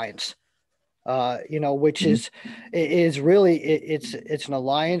Viper Alliance, which is really, it's an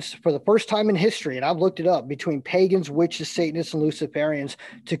alliance for the first time in history. And I've looked it up, between pagans, witches, Satanists, and Luciferians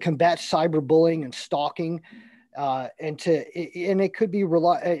to combat cyberbullying and stalking. And it could be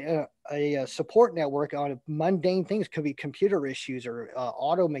a support network on mundane things. Could be computer issues or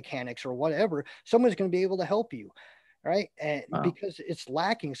auto mechanics or whatever. Someone's going to be able to help you, right? And because it's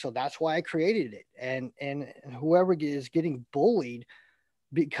lacking, so that's why I created it. And whoever is getting bullied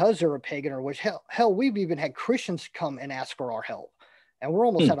because they're a pagan or witch, hell, we've even had Christians come and ask for our help, and we're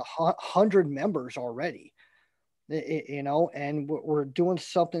almost at 100 members already. And we're doing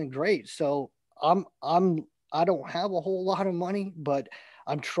something great. So I don't have a whole lot of money, but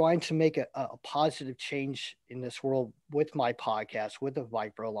I'm trying to make a positive change in this world with my podcast, with the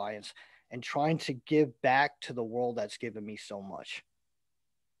Viper Alliance, and trying to give back to the world that's given me so much.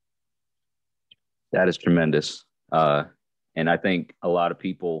 That is tremendous. And I think a lot of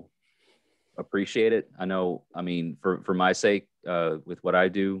people appreciate it. I know, I mean, for my sake, with what I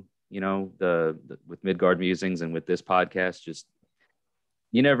do, you know, with Midgard Musings and with this podcast, just,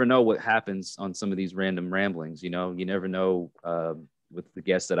 you never know what happens on some of these random ramblings. You know, you never know with the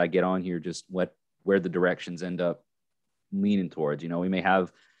guests that I get on here, just where the directions end up leaning towards. You know, we may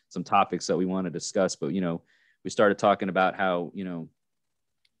have some topics that we want to discuss, but, you know, we started talking about how, you know,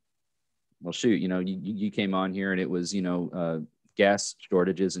 well, shoot, you know, you came on here and it was, you know, gas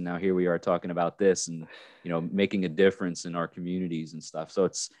shortages, and now here we are talking about this, and, you know, making a difference in our communities and stuff. So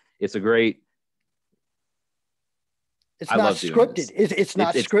it's a great. It's not scripted. It's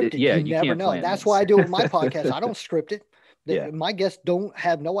not scripted. Yeah, you never know. That's why I do it with my podcast. I don't script it. Yeah. My guests don't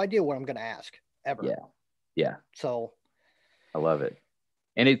have no idea what I'm going to ask ever. Yeah. Yeah. So I love it.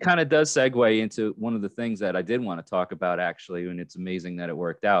 And it kind of does segue into one of the things that I did want to talk about, actually, and it's amazing that it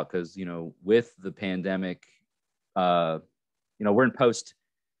worked out because, you know, with the pandemic, you know, we're in post.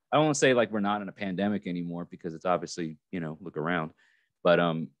 I don't want to say like we're not in a pandemic anymore because it's obviously, you know, look around, but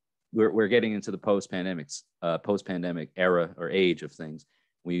we're getting into the post-pandemic era or age of things.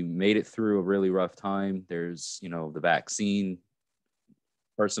 We made it through a really rough time. There's, you know, the vaccine,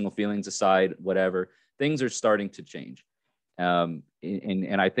 personal feelings aside, whatever, things are starting to change. And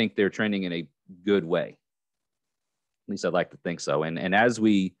I think they're trending in a good way. At least I'd like to think so. And as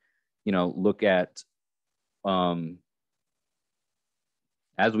we, you know, look at the,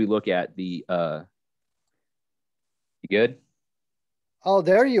 you good? Oh,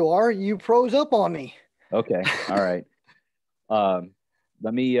 there you are. You froze up on me. Okay. All right.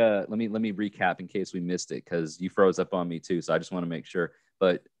 Let me recap in case we missed it, because you froze up on me too. So I just want to make sure.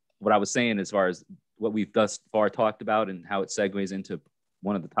 But what I was saying, as far as what we've thus far talked about and how it segues into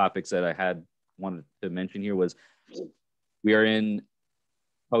one of the topics that I had wanted to mention here, was we are in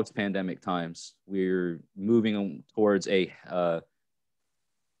post-pandemic times. We're moving towards a,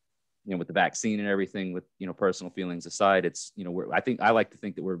 you know, with the vaccine and everything, with, you know, personal feelings aside, it's, you know, I like to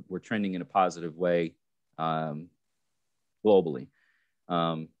think that we're trending in a positive way, globally.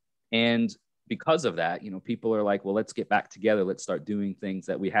 And because of that, you know, people are like, well, let's get back together. Let's start doing things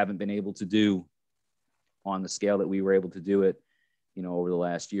that we haven't been able to do on the scale that we were able to do it, you know, over the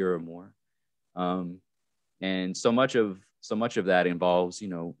last year or more. And so much of that involves, you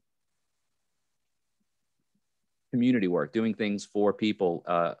know, community work, doing things for people,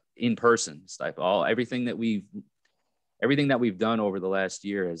 in person, everything that we've done over the last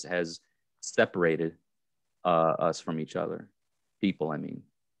year has separated us from each other. People, I mean,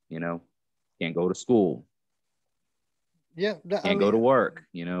 you know, can't go to school. Yeah. Can't go to work,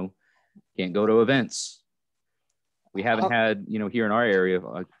 you know, can't go to events. We haven't had, you know, here in our area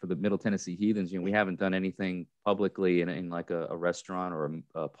for the Middle Tennessee Heathens, you know, we haven't done anything publicly in like a restaurant or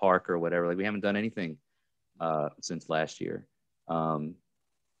a park or whatever. Like, we haven't done anything since last year, in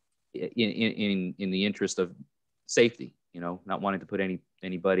the interest of safety, you know, not wanting to put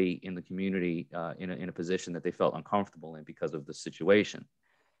anybody in the community in a position that they felt uncomfortable in because of the situation.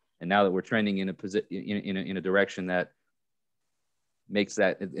 And now that we're trending in a direction that is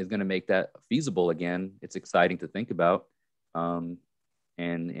going to make that feasible again, it's exciting to think about. And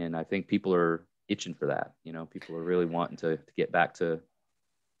I think people are itching for that. You know, people are really wanting to get back to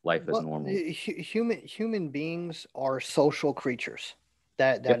life as normal. Human beings are social creatures.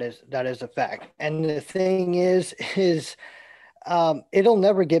 That is a fact. And the thing is it'll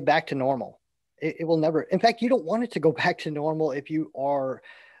never get back to normal. It will never. In fact, you don't want it to go back to normal if you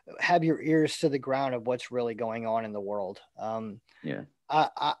have your ears to the ground of what's really going on in the world. I'm, you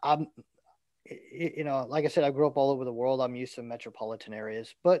know, like I said, I grew up all over the world. I'm used to metropolitan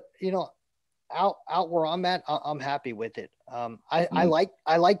areas, but, you know, out where I'm at, I'm happy with it. I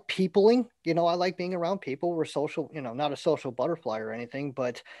like peopling, you know, I like being around people. We're social, you know, not a social butterfly or anything,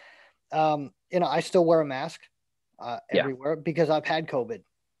 but, you know, I still wear a mask everywhere because I've had COVID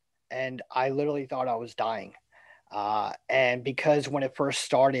and I literally thought I was dying. And because when it first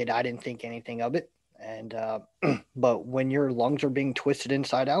started, I didn't think anything of it. And, but when your lungs are being twisted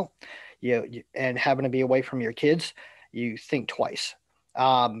inside out, and having to be away from your kids, you think twice.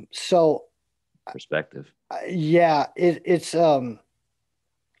 So perspective. It's, I'll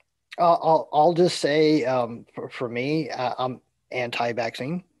just say, for me, I'm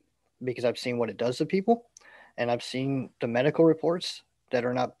anti-vaccine because I've seen what it does to people and I've seen the medical reports that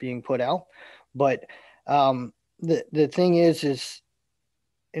are not being put out. But, the thing is,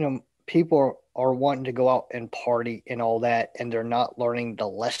 you know, people are wanting to go out and party and all that, and they're not learning the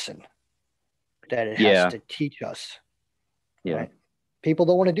lesson that it has to teach us. Yeah. Right? People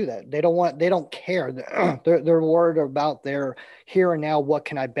don't want to do that. They don't care. They're worried about their here and now. What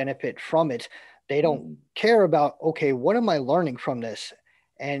can I benefit from it? They don't care about, okay, what am I learning from this?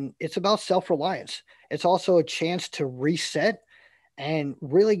 And it's about self-reliance. It's also a chance to reset and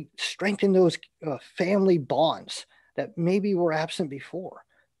really strengthen those family bonds that maybe were absent before.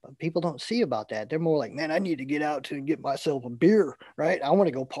 But people don't see about that. They're more like, man, I need to get out to get myself a beer, right? I want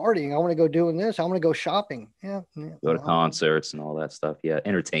to go partying. I want to go doing this. I want to go shopping. Yeah. Go to concerts and all that stuff. Yeah.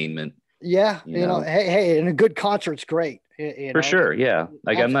 Entertainment. Yeah. You know, hey, and a good concert's great. For sure. Yeah.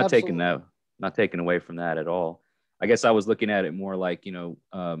 Like I'm not taking that, not taking away from that at all. I guess I was looking at it more like,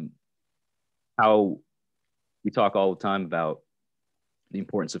 how we talk all the time about the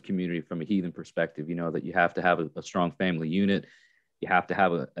importance of community from a heathen perspective, that you have to have a strong family unit. You have to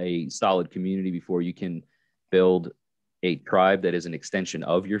have a solid community before you can build a tribe that is an extension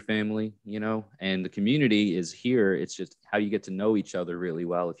of your family, and the community is here. It's just how you get to know each other really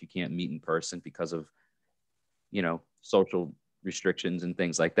well if you can't meet in person because of, social restrictions and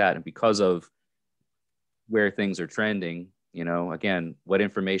things like that. And because of where things are trending, again, what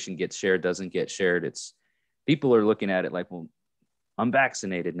information gets shared doesn't get shared. It's people are looking at it like, well, I'm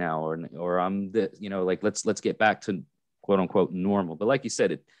vaccinated now, or I'm like, let's get back to quote unquote normal. But like you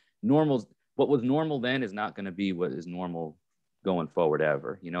said, what was normal then is not going to be what is normal going forward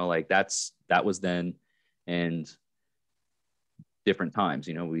ever. Like that was then, and different times.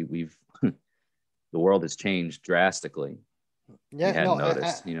 We've the world has changed drastically. Yeah, no,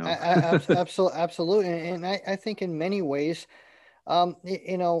 noticed, absolutely, and I think in many ways,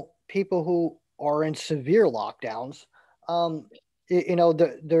 people who are in severe lockdowns,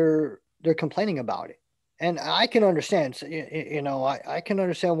 they're complaining about it. And I can understand, I can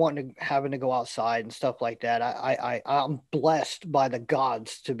understand having to go outside and stuff like that. I'm blessed by the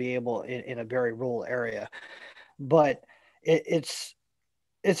gods to be able in a very rural area, but it's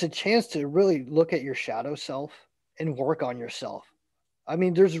a chance to really look at your shadow self and work on yourself. I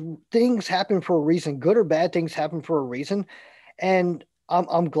mean, there's things happen for a reason, good or bad things happen for a reason. And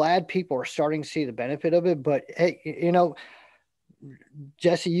I'm glad people are starting to see the benefit of it. But hey,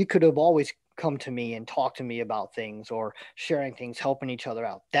 Jesse, you could have always come to me and talk to me about things or sharing things, helping each other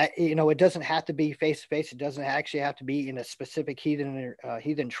out. That, it doesn't have to be face to face. It doesn't actually have to be in a specific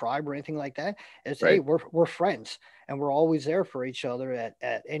heathen tribe or anything like that. It's right. Hey, we're friends and we're always there for each other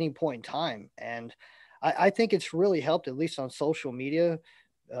at any point in time. And I think it's really helped, at least on social media.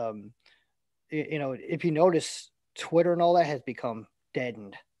 If you notice, Twitter and all that has become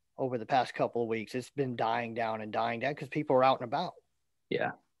deadened over the past couple of weeks. It's been dying down because people are out and about.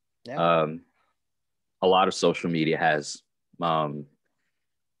 Yeah. A lot of social media has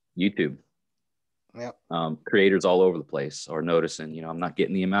YouTube. Yeah. Creators all over the place are noticing, I'm not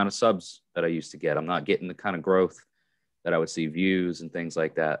getting the amount of subs that I used to get. I'm not getting the kind of growth that I would see, views and things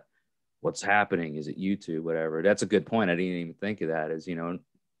like that. What's happening? Is it YouTube? Whatever. That's a good point. I didn't even think of that. As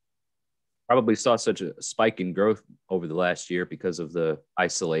probably saw such a spike in growth over the last year because of the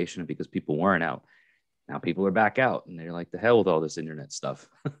isolation and because people weren't out. Now people are back out and they're like, the hell with all this internet stuff.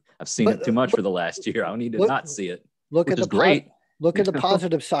 I've seen it too much for the last year. I don't need to not see it. Look at the great. Look at the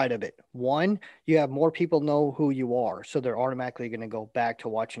positive side of it. One, you have more people know who you are, so they're automatically going to go back to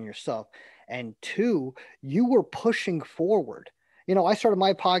watching your stuff. And two, you were pushing forward. I started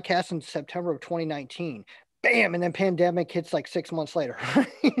my podcast in September of 2019. Bam, and then pandemic hits like 6 months later.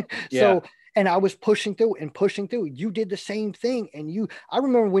 So, and I was pushing through. You did the same thing. And I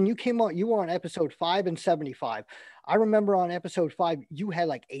remember when you came on, you were on episode 5 and 75. I remember on episode 5, you had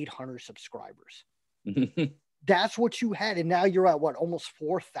like 800 subscribers. That's what you had. And now you're at what, almost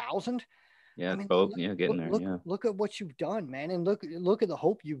 4,000? Yeah. Getting there. Look at what you've done, man. And look at the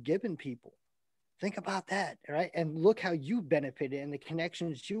hope you've given people. Think about that. Right. And look how you benefited and the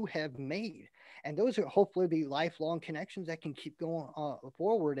connections you have made. And those are hopefully be lifelong connections that can keep going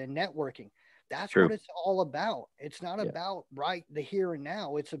forward and networking. That's True. What it's all about. It's not about the here and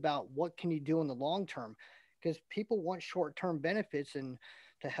now. It's about what can you do in the long term, because people want short-term benefits, and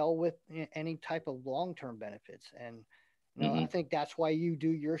to hell with any type of long-term benefits. And I think that's why you do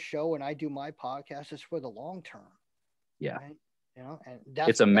your show and I do my podcast, is for the long term. Yeah. Right? And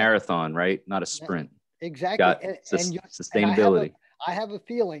it's a marathon, right? Not a sprint. Exactly. Sustainability. And I have a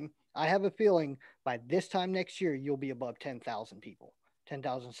feeling by this time next year, you'll be above 10,000 people,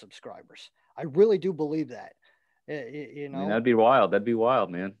 10,000 subscribers. I really do believe that. I mean, that'd be wild,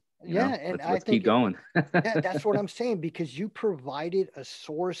 man. Let's keep going. That's what I'm saying, because you provided a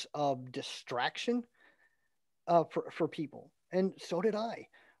source of distraction for people, and so did I.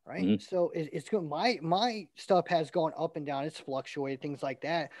 right? So it's good. My stuff has gone up and down. It's fluctuated, things like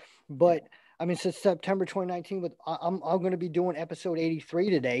that. But I mean, since September 2019, with I'm going to be doing episode 83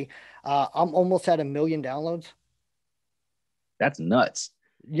 today. I'm almost at 1 million downloads. That's nuts.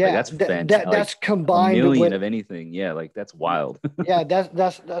 Yeah, like, that's fantastic. That's like, combined 1 million with of anything. Yeah, like that's wild. yeah,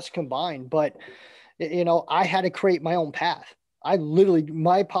 that's combined. But you know, I had to create my own path.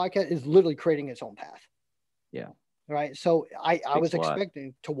 My podcast is literally creating its own path. Yeah. Right. So I was a lot.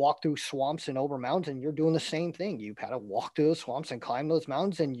 expecting to walk through swamps and over mountains, and you're doing the same thing. You've had to walk through those swamps and climb those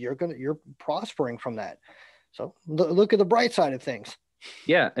mountains, and you're prospering from that. So look at the bright side of things.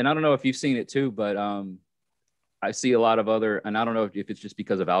 Yeah, and I don't know if you've seen it too, but I see a lot of other, and I don't know if it's just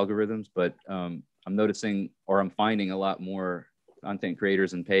because of algorithms, but I'm noticing, or I'm finding a lot more content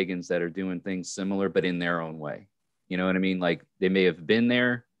creators and pagans that are doing things similar, but in their own way. You know what I mean? Like they may have been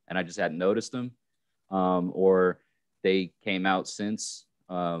there and I just hadn't noticed them, or they came out since,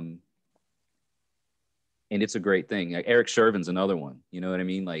 and it's a great thing. Like Eric Shervin's another one. You know what I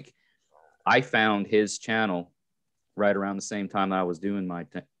mean? Like I found his channel right around the same time that I was doing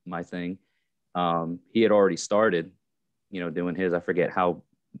my thing. He had already started, doing his. I forget how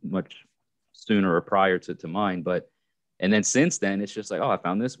much sooner or prior to mine, and then since then it's just like, oh, I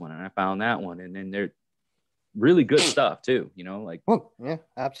found this one and I found that one, and then they're really good stuff too. Like, oh yeah,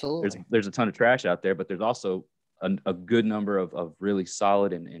 absolutely. There's a ton of trash out there, but there's also a good number of really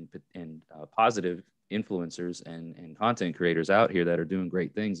solid and positive influencers and content creators out here that are doing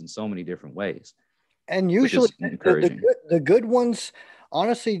great things in so many different ways. And usually the good ones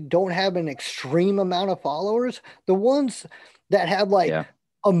honestly don't have an extreme amount of followers. The ones that have like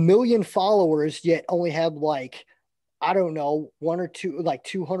 1 million followers yet only have like, I don't know, 1 or 2, like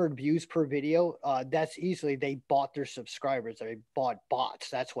 200 views per video. That's easily, they bought their subscribers. They bought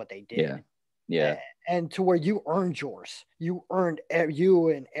bots. That's what they did. Yeah. And to where you earned yours, you and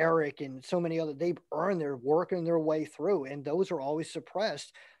Eric and so many other, they've earned their working their way through. And those are always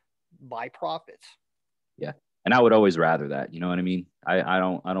suppressed by profits. Yeah. And I would always rather that, you know what I mean? I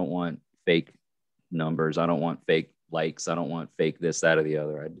don't want fake numbers. I don't want fake likes. I don't want fake this, that, or the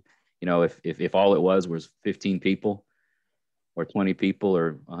other. If all it was 15 people or 20 people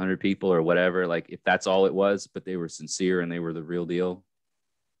or 100 people or whatever, like if that's all it was, but they were sincere and they were the real deal,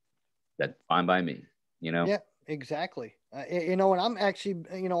 that's fine by me, Yeah, exactly. And I'm actually,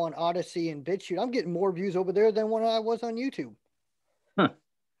 on Odyssey and BitChute, I'm getting more views over there than when I was on YouTube. Huh.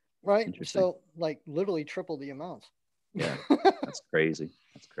 Right. So like literally triple the amounts. Yeah. That's crazy.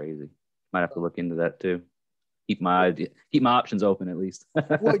 Might have to look into that too. Keep my options open at least.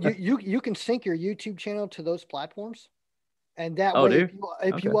 Well, you can sync your YouTube channel to those platforms. And that way,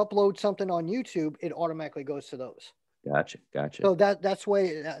 if you upload something on YouTube, it automatically goes to those. Gotcha. So that's why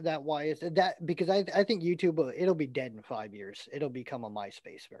is that, because I think YouTube, it'll be dead in 5 years. It'll become a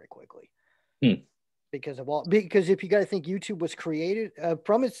MySpace very quickly. Because if you got to think, YouTube was created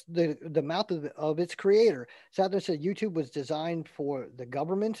from the mouth of its creator. Sadler said YouTube was designed for the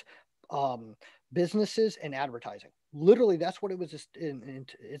government, businesses, and advertising. Literally, that's what it was.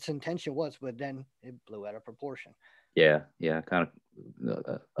 Its intention was, but then it blew out of proportion. Yeah, kind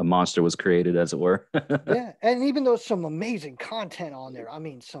of a monster was created, as it were. Yeah, and even though some amazing content on there, I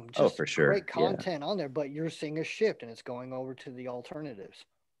mean, some just for sure. Great content on there, but you're seeing a shift, and it's going over to the alternatives.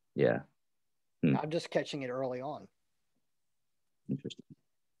 Yeah. I'm just catching it early on. Interesting.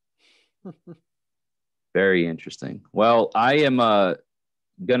 Very interesting. Well, I am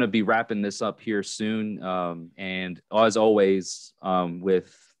going to be wrapping this up here soon. And as always,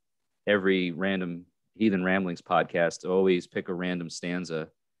 with every random Heathen Ramblings podcast, always pick a random stanza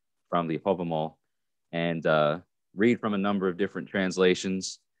from the Havamal and read from a number of different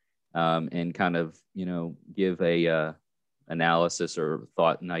translations, and kind of, give a analysis or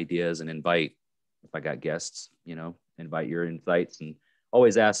thought and ideas, and invite, if I got guests, invite your insights, and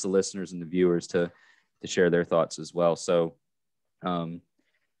always ask the listeners and the viewers to share their thoughts as well. So I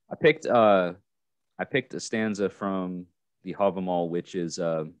picked a stanza from the Havamal, which is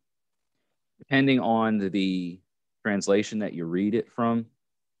depending on the translation that you read it from,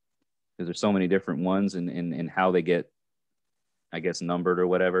 because there's so many different ones and how they get, I guess, numbered or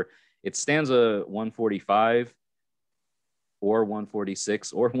whatever. It's stanza 145 or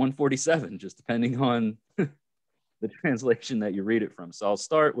 146 or 147, just depending on the translation that you read it from. So I'll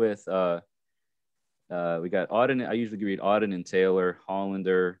start with, we got Auden. I usually read Auden and Taylor,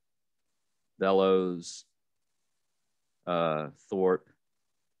 Hollander, Bellows, Thorpe,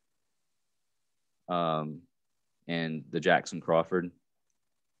 and the Jackson Crawford.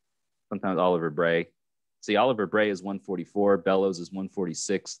 Sometimes Oliver Bray. See, Oliver Bray is 144, Bellows is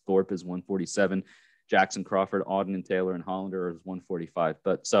 146, Thorpe is 147, Jackson, Crawford, Auden, and Taylor, and Hollander is 145.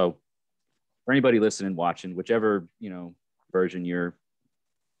 But so for anybody listening, watching, whichever, version you're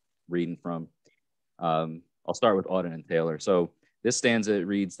reading from, I'll start with Auden and Taylor. So this stanza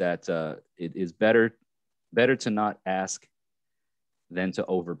reads that it is better to not ask than to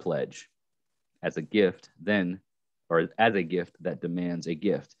overpledge as a gift that demands a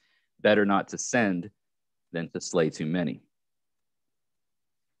gift. Better not to send than to slay too many.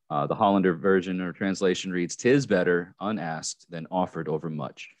 The Hollander version or translation reads, "'Tis better unasked than offered over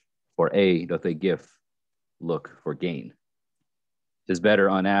much. For doth a gift look for gain. 'Tis better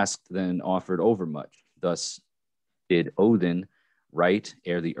unasked than offered over much. Thus did Odin write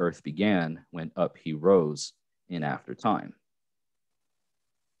ere the earth began, when up he rose in after time."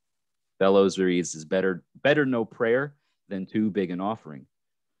 Bellows reads, "Is better no prayer than too big an offering.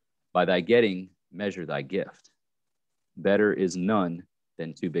 By thy getting, measure thy gift. Better is none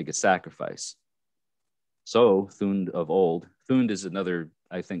than too big a sacrifice." So Thund of old, Thund is another,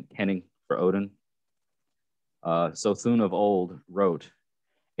 I think, kenning for Odin. So Thund of old wrote,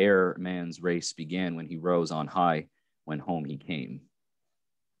 ere man's race began, when he rose on high, when home he came.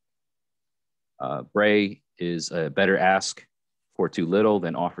 Bray is better ask for too little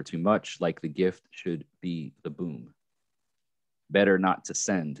than offer too much, like the gift should be the boom. Better not to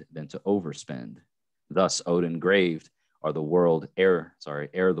send than to overspend. Thus Odin graved ere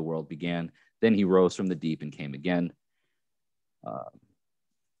the world began. Then he rose from the deep and came again.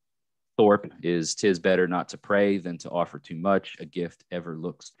 Thorpe is, "'Tis better not to pray than to offer too much. A gift ever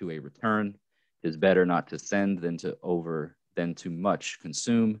looks to a return. 'Tis better not to send than to much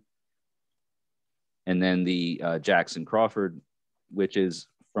consume." And then the Jackson Crawford, which is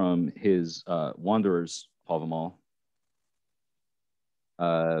from his Wanderers, Havamal.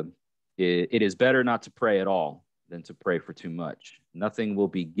 It is better not to pray at all than to pray for too much. Nothing will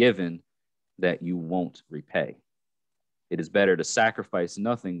be given that you won't repay. It is better to sacrifice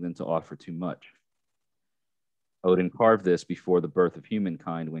nothing than to offer too much. Odin carved this before the birth of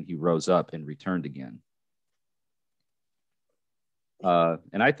humankind, when he rose up and returned again.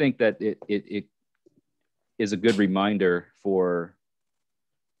 And I think that it is a good reminder for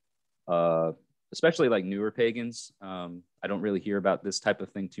especially like newer pagans. I don't really hear about this type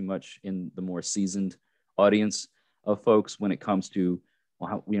of thing too much in the more seasoned audience of folks when it comes to,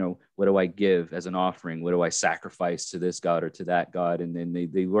 well, what do I give as an offering? What do I sacrifice to this God or to that God? And then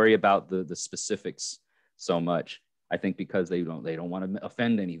they worry about the specifics so much. I think because they don't want to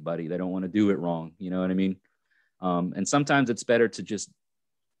offend anybody. They don't want to do it wrong. You know what I mean? And sometimes it's better to just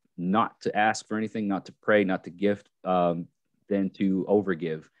not to ask for anything, not to pray, not to gift, than to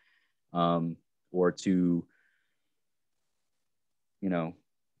overgive, or to,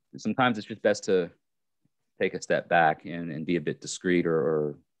 sometimes it's just best to take a step back and be a bit discreet,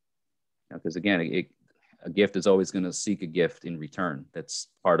 or because again, a gift is always going to seek a gift in return. That's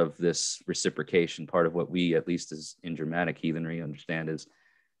part of this reciprocation, part of what we, at least as in Germanic heathenry, understand as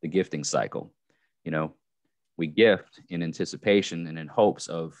the gifting cycle. We gift in anticipation and in hopes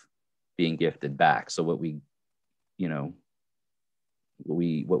of being gifted back. So what we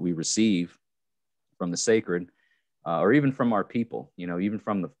receive from the sacred, or even from our people, even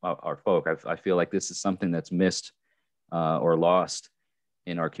from our folk, I feel like this is something that's missed or lost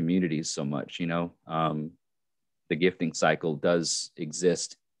in our communities so much. The gifting cycle does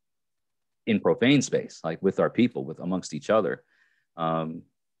exist in profane space, like with our people, with amongst each other.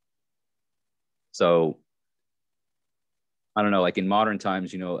 So I don't know, like in modern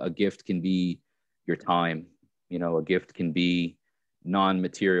times, a gift can be your time. A gift can be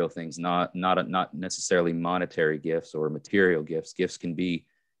non-material things, not necessarily monetary gifts or material gifts. Gifts can be,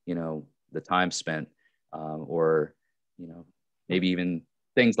 the time spent, or, maybe even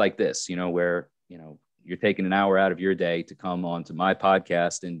things like this, where, you're taking an hour out of your day to come onto my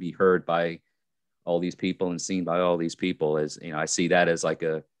podcast and be heard by all these people and seen by all these people. As, I see that as like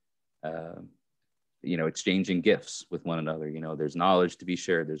a, exchanging gifts with one another. There's knowledge to be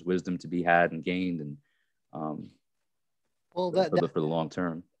shared, there's wisdom to be had and gained, and for the long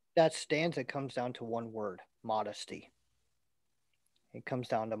term. That stanza comes down to one word: modesty. It comes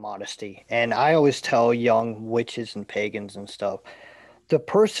down to modesty. And I always tell young witches and pagans and stuff, the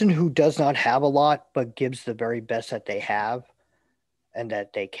person who does not have a lot but gives the very best that they have and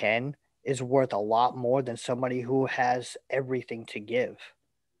that they can is worth a lot more than somebody who has everything to give,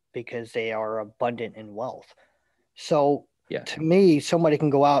 because they are abundant in wealth. So to me, somebody can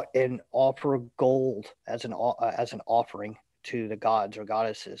go out and offer gold as an offering to the gods or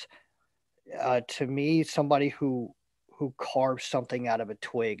goddesses. To me, somebody who carves something out of a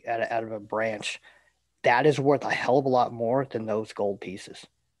twig, out of a branch, that is worth a hell of a lot more than those gold pieces.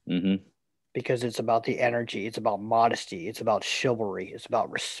 Mm-hmm. because it's about the energy, it's about modesty, it's about chivalry, it's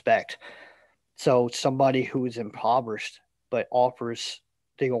about respect. So somebody who is impoverished but offers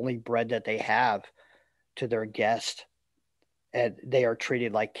the only bread that they have to their guest, and they are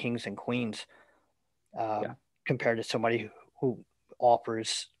treated like kings and queens, Yeah. compared to somebody who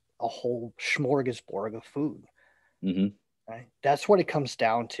offers a whole smorgasbord of food. Mm-hmm. Right? That's what it comes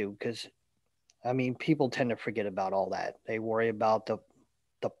down to. Because I mean, people tend to forget about all that. They worry about the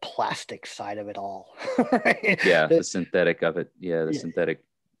plastic side of it all. Right? Yeah, the synthetic of it. Yeah, the Yeah, synthetic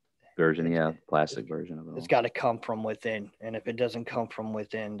version. Yeah, plastic version of it it's all. got to come from within, and if it doesn't come from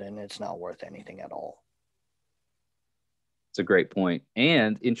within, then it's not worth anything at all. It's a great point.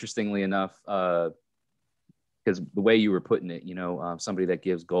 And interestingly enough, because the way you were putting it, somebody that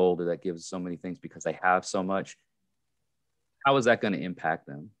gives gold or that gives so many things because they have so much, how is that going to impact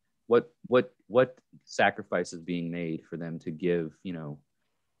them? What sacrifice is being made for them to give,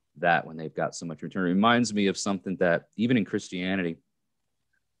 that when they've got so much return? It reminds me of something that even in Christianity,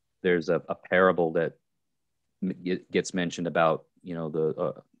 there's a parable that gets mentioned about,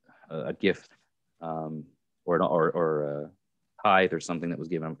 a gift, or a tithe or something that was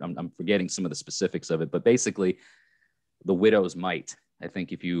given. I'm forgetting some of the specifics of it, but basically the widow's mite. I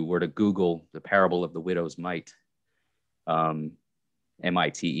think if you were to Google the parable of the widow's mite,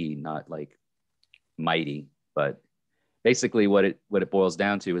 MITE, not like mighty, but basically what it boils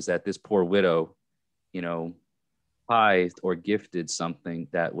down to is that this poor widow, tithed or gifted something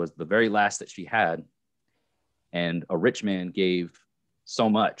that was the very last that she had, and a rich man gave so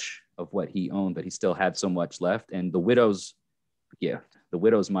much of what he owned, but he still had so much left. And the widow's gift, the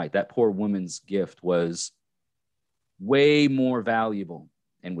widow's mite, that poor woman's gift was way more valuable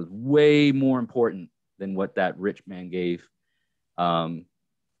and was way more important than what that rich man gave,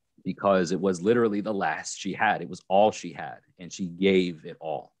 because it was literally the last she had. It was all she had, and she gave it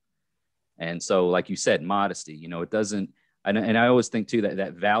all. And so, like you said, modesty, it doesn't, and I always think too,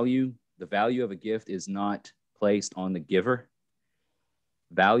 that value, the value of a gift is not placed on the giver.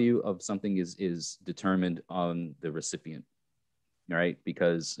 Value of something is determined on the recipient, right?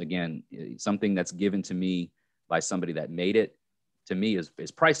 Because again, something that's given to me by somebody that made it, to me is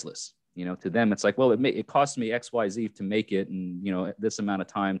priceless. To them, it's like, well, it cost me XYZ to make it, and this amount of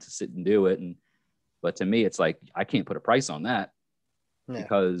time to sit and do it. But to me, it's like, I can't put a price on that,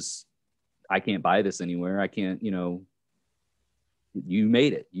 because I can't buy this anywhere. I can't, you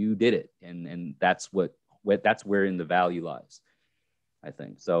made it, you did it. And that's that's wherein the value lies, I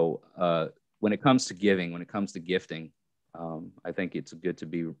think. So when it comes to giving, when it comes to gifting, I think it's good to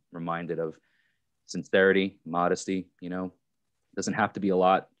be reminded of sincerity, modesty. It doesn't have to be a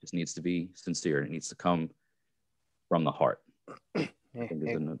lot, it just needs to be sincere. It needs to come from the heart. I think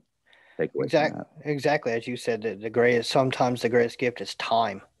is a takeaway. Exactly. As you said, sometimes the greatest gift is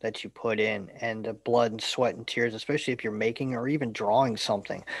time that you put in, and the blood and sweat and tears, especially if you're making or even drawing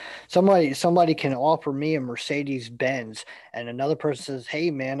something. Somebody can offer me a Mercedes Benz, and another person says,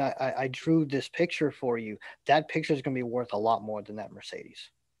 hey man, I drew this picture for you. That picture is going to be worth a lot more than that Mercedes,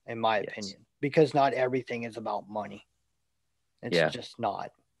 in my opinion, because not everything is about money. It's just not.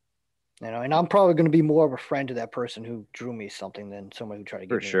 And I'm probably going to be more of a friend to that person who drew me something than someone who tried to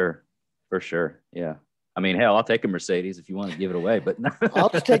give me. For sure. Yeah. I mean, hell, I'll take a Mercedes if you want to give it away, but I'll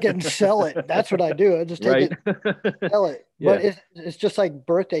just take it and sell it. That's what I do. I just take it, sell it. Yeah. But it's just like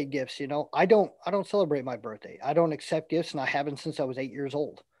birthday gifts. I don't celebrate my birthday. I don't accept gifts, and I haven't since I was 8 years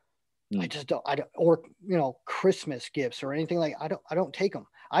old. I just don't. Or Christmas gifts or anything like. I don't take them.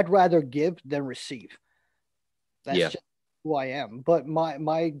 I'd rather give than receive. That's just who I am. But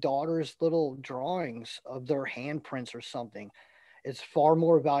my daughter's little drawings of their handprints or something, it's far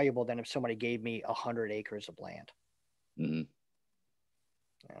more valuable than if somebody gave me 100 acres of land. Mm-hmm.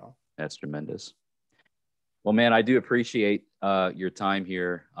 That's tremendous. Well, man, I do appreciate your time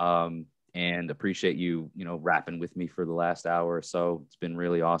here, and appreciate you, rapping with me for the last hour or so. It's been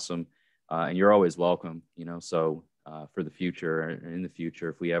really awesome, and you're always welcome. So for the future, or in the future,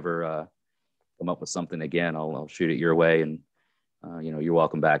 if we ever come up with something again, I'll shoot it your way, and you're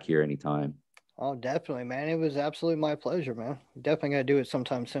welcome back here anytime. Oh, definitely, man. It was absolutely my pleasure, man. Definitely gonna do it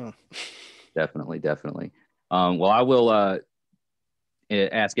sometime soon. Definitely. Well, I will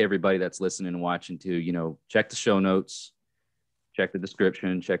ask everybody that's listening and watching to, check the show notes, check the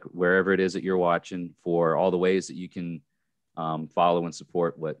description, check wherever it is that you're watching for all the ways that you can follow and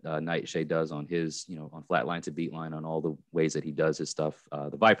support what Night Shayde does on his, on Flatline2Beatline, on all the ways that he does his stuff,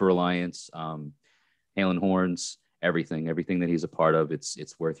 the Viper Alliance, Halen Horns, everything that he's a part of.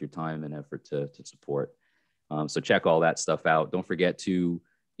 It's worth your time and effort to support. So check all that stuff out. Don't forget to,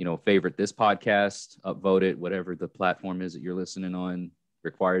 favorite this podcast, upvote it, whatever the platform is that you're listening on.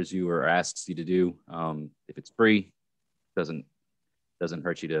 requires you or asks you to do. If it's free, doesn't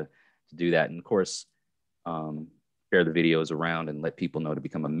hurt you to do that. And of course, share the videos around and let people know to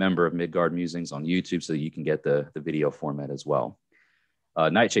become a member of Midgard Musings on YouTube so that you can get the video format as well.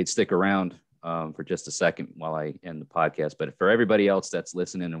 Night Shayde, stick around for just a second while I end the podcast. But for everybody else that's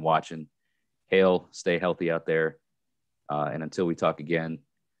listening and watching, hail, stay healthy out there. And until we talk again,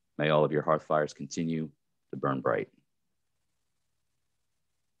 may all of your hearth fires continue to burn bright.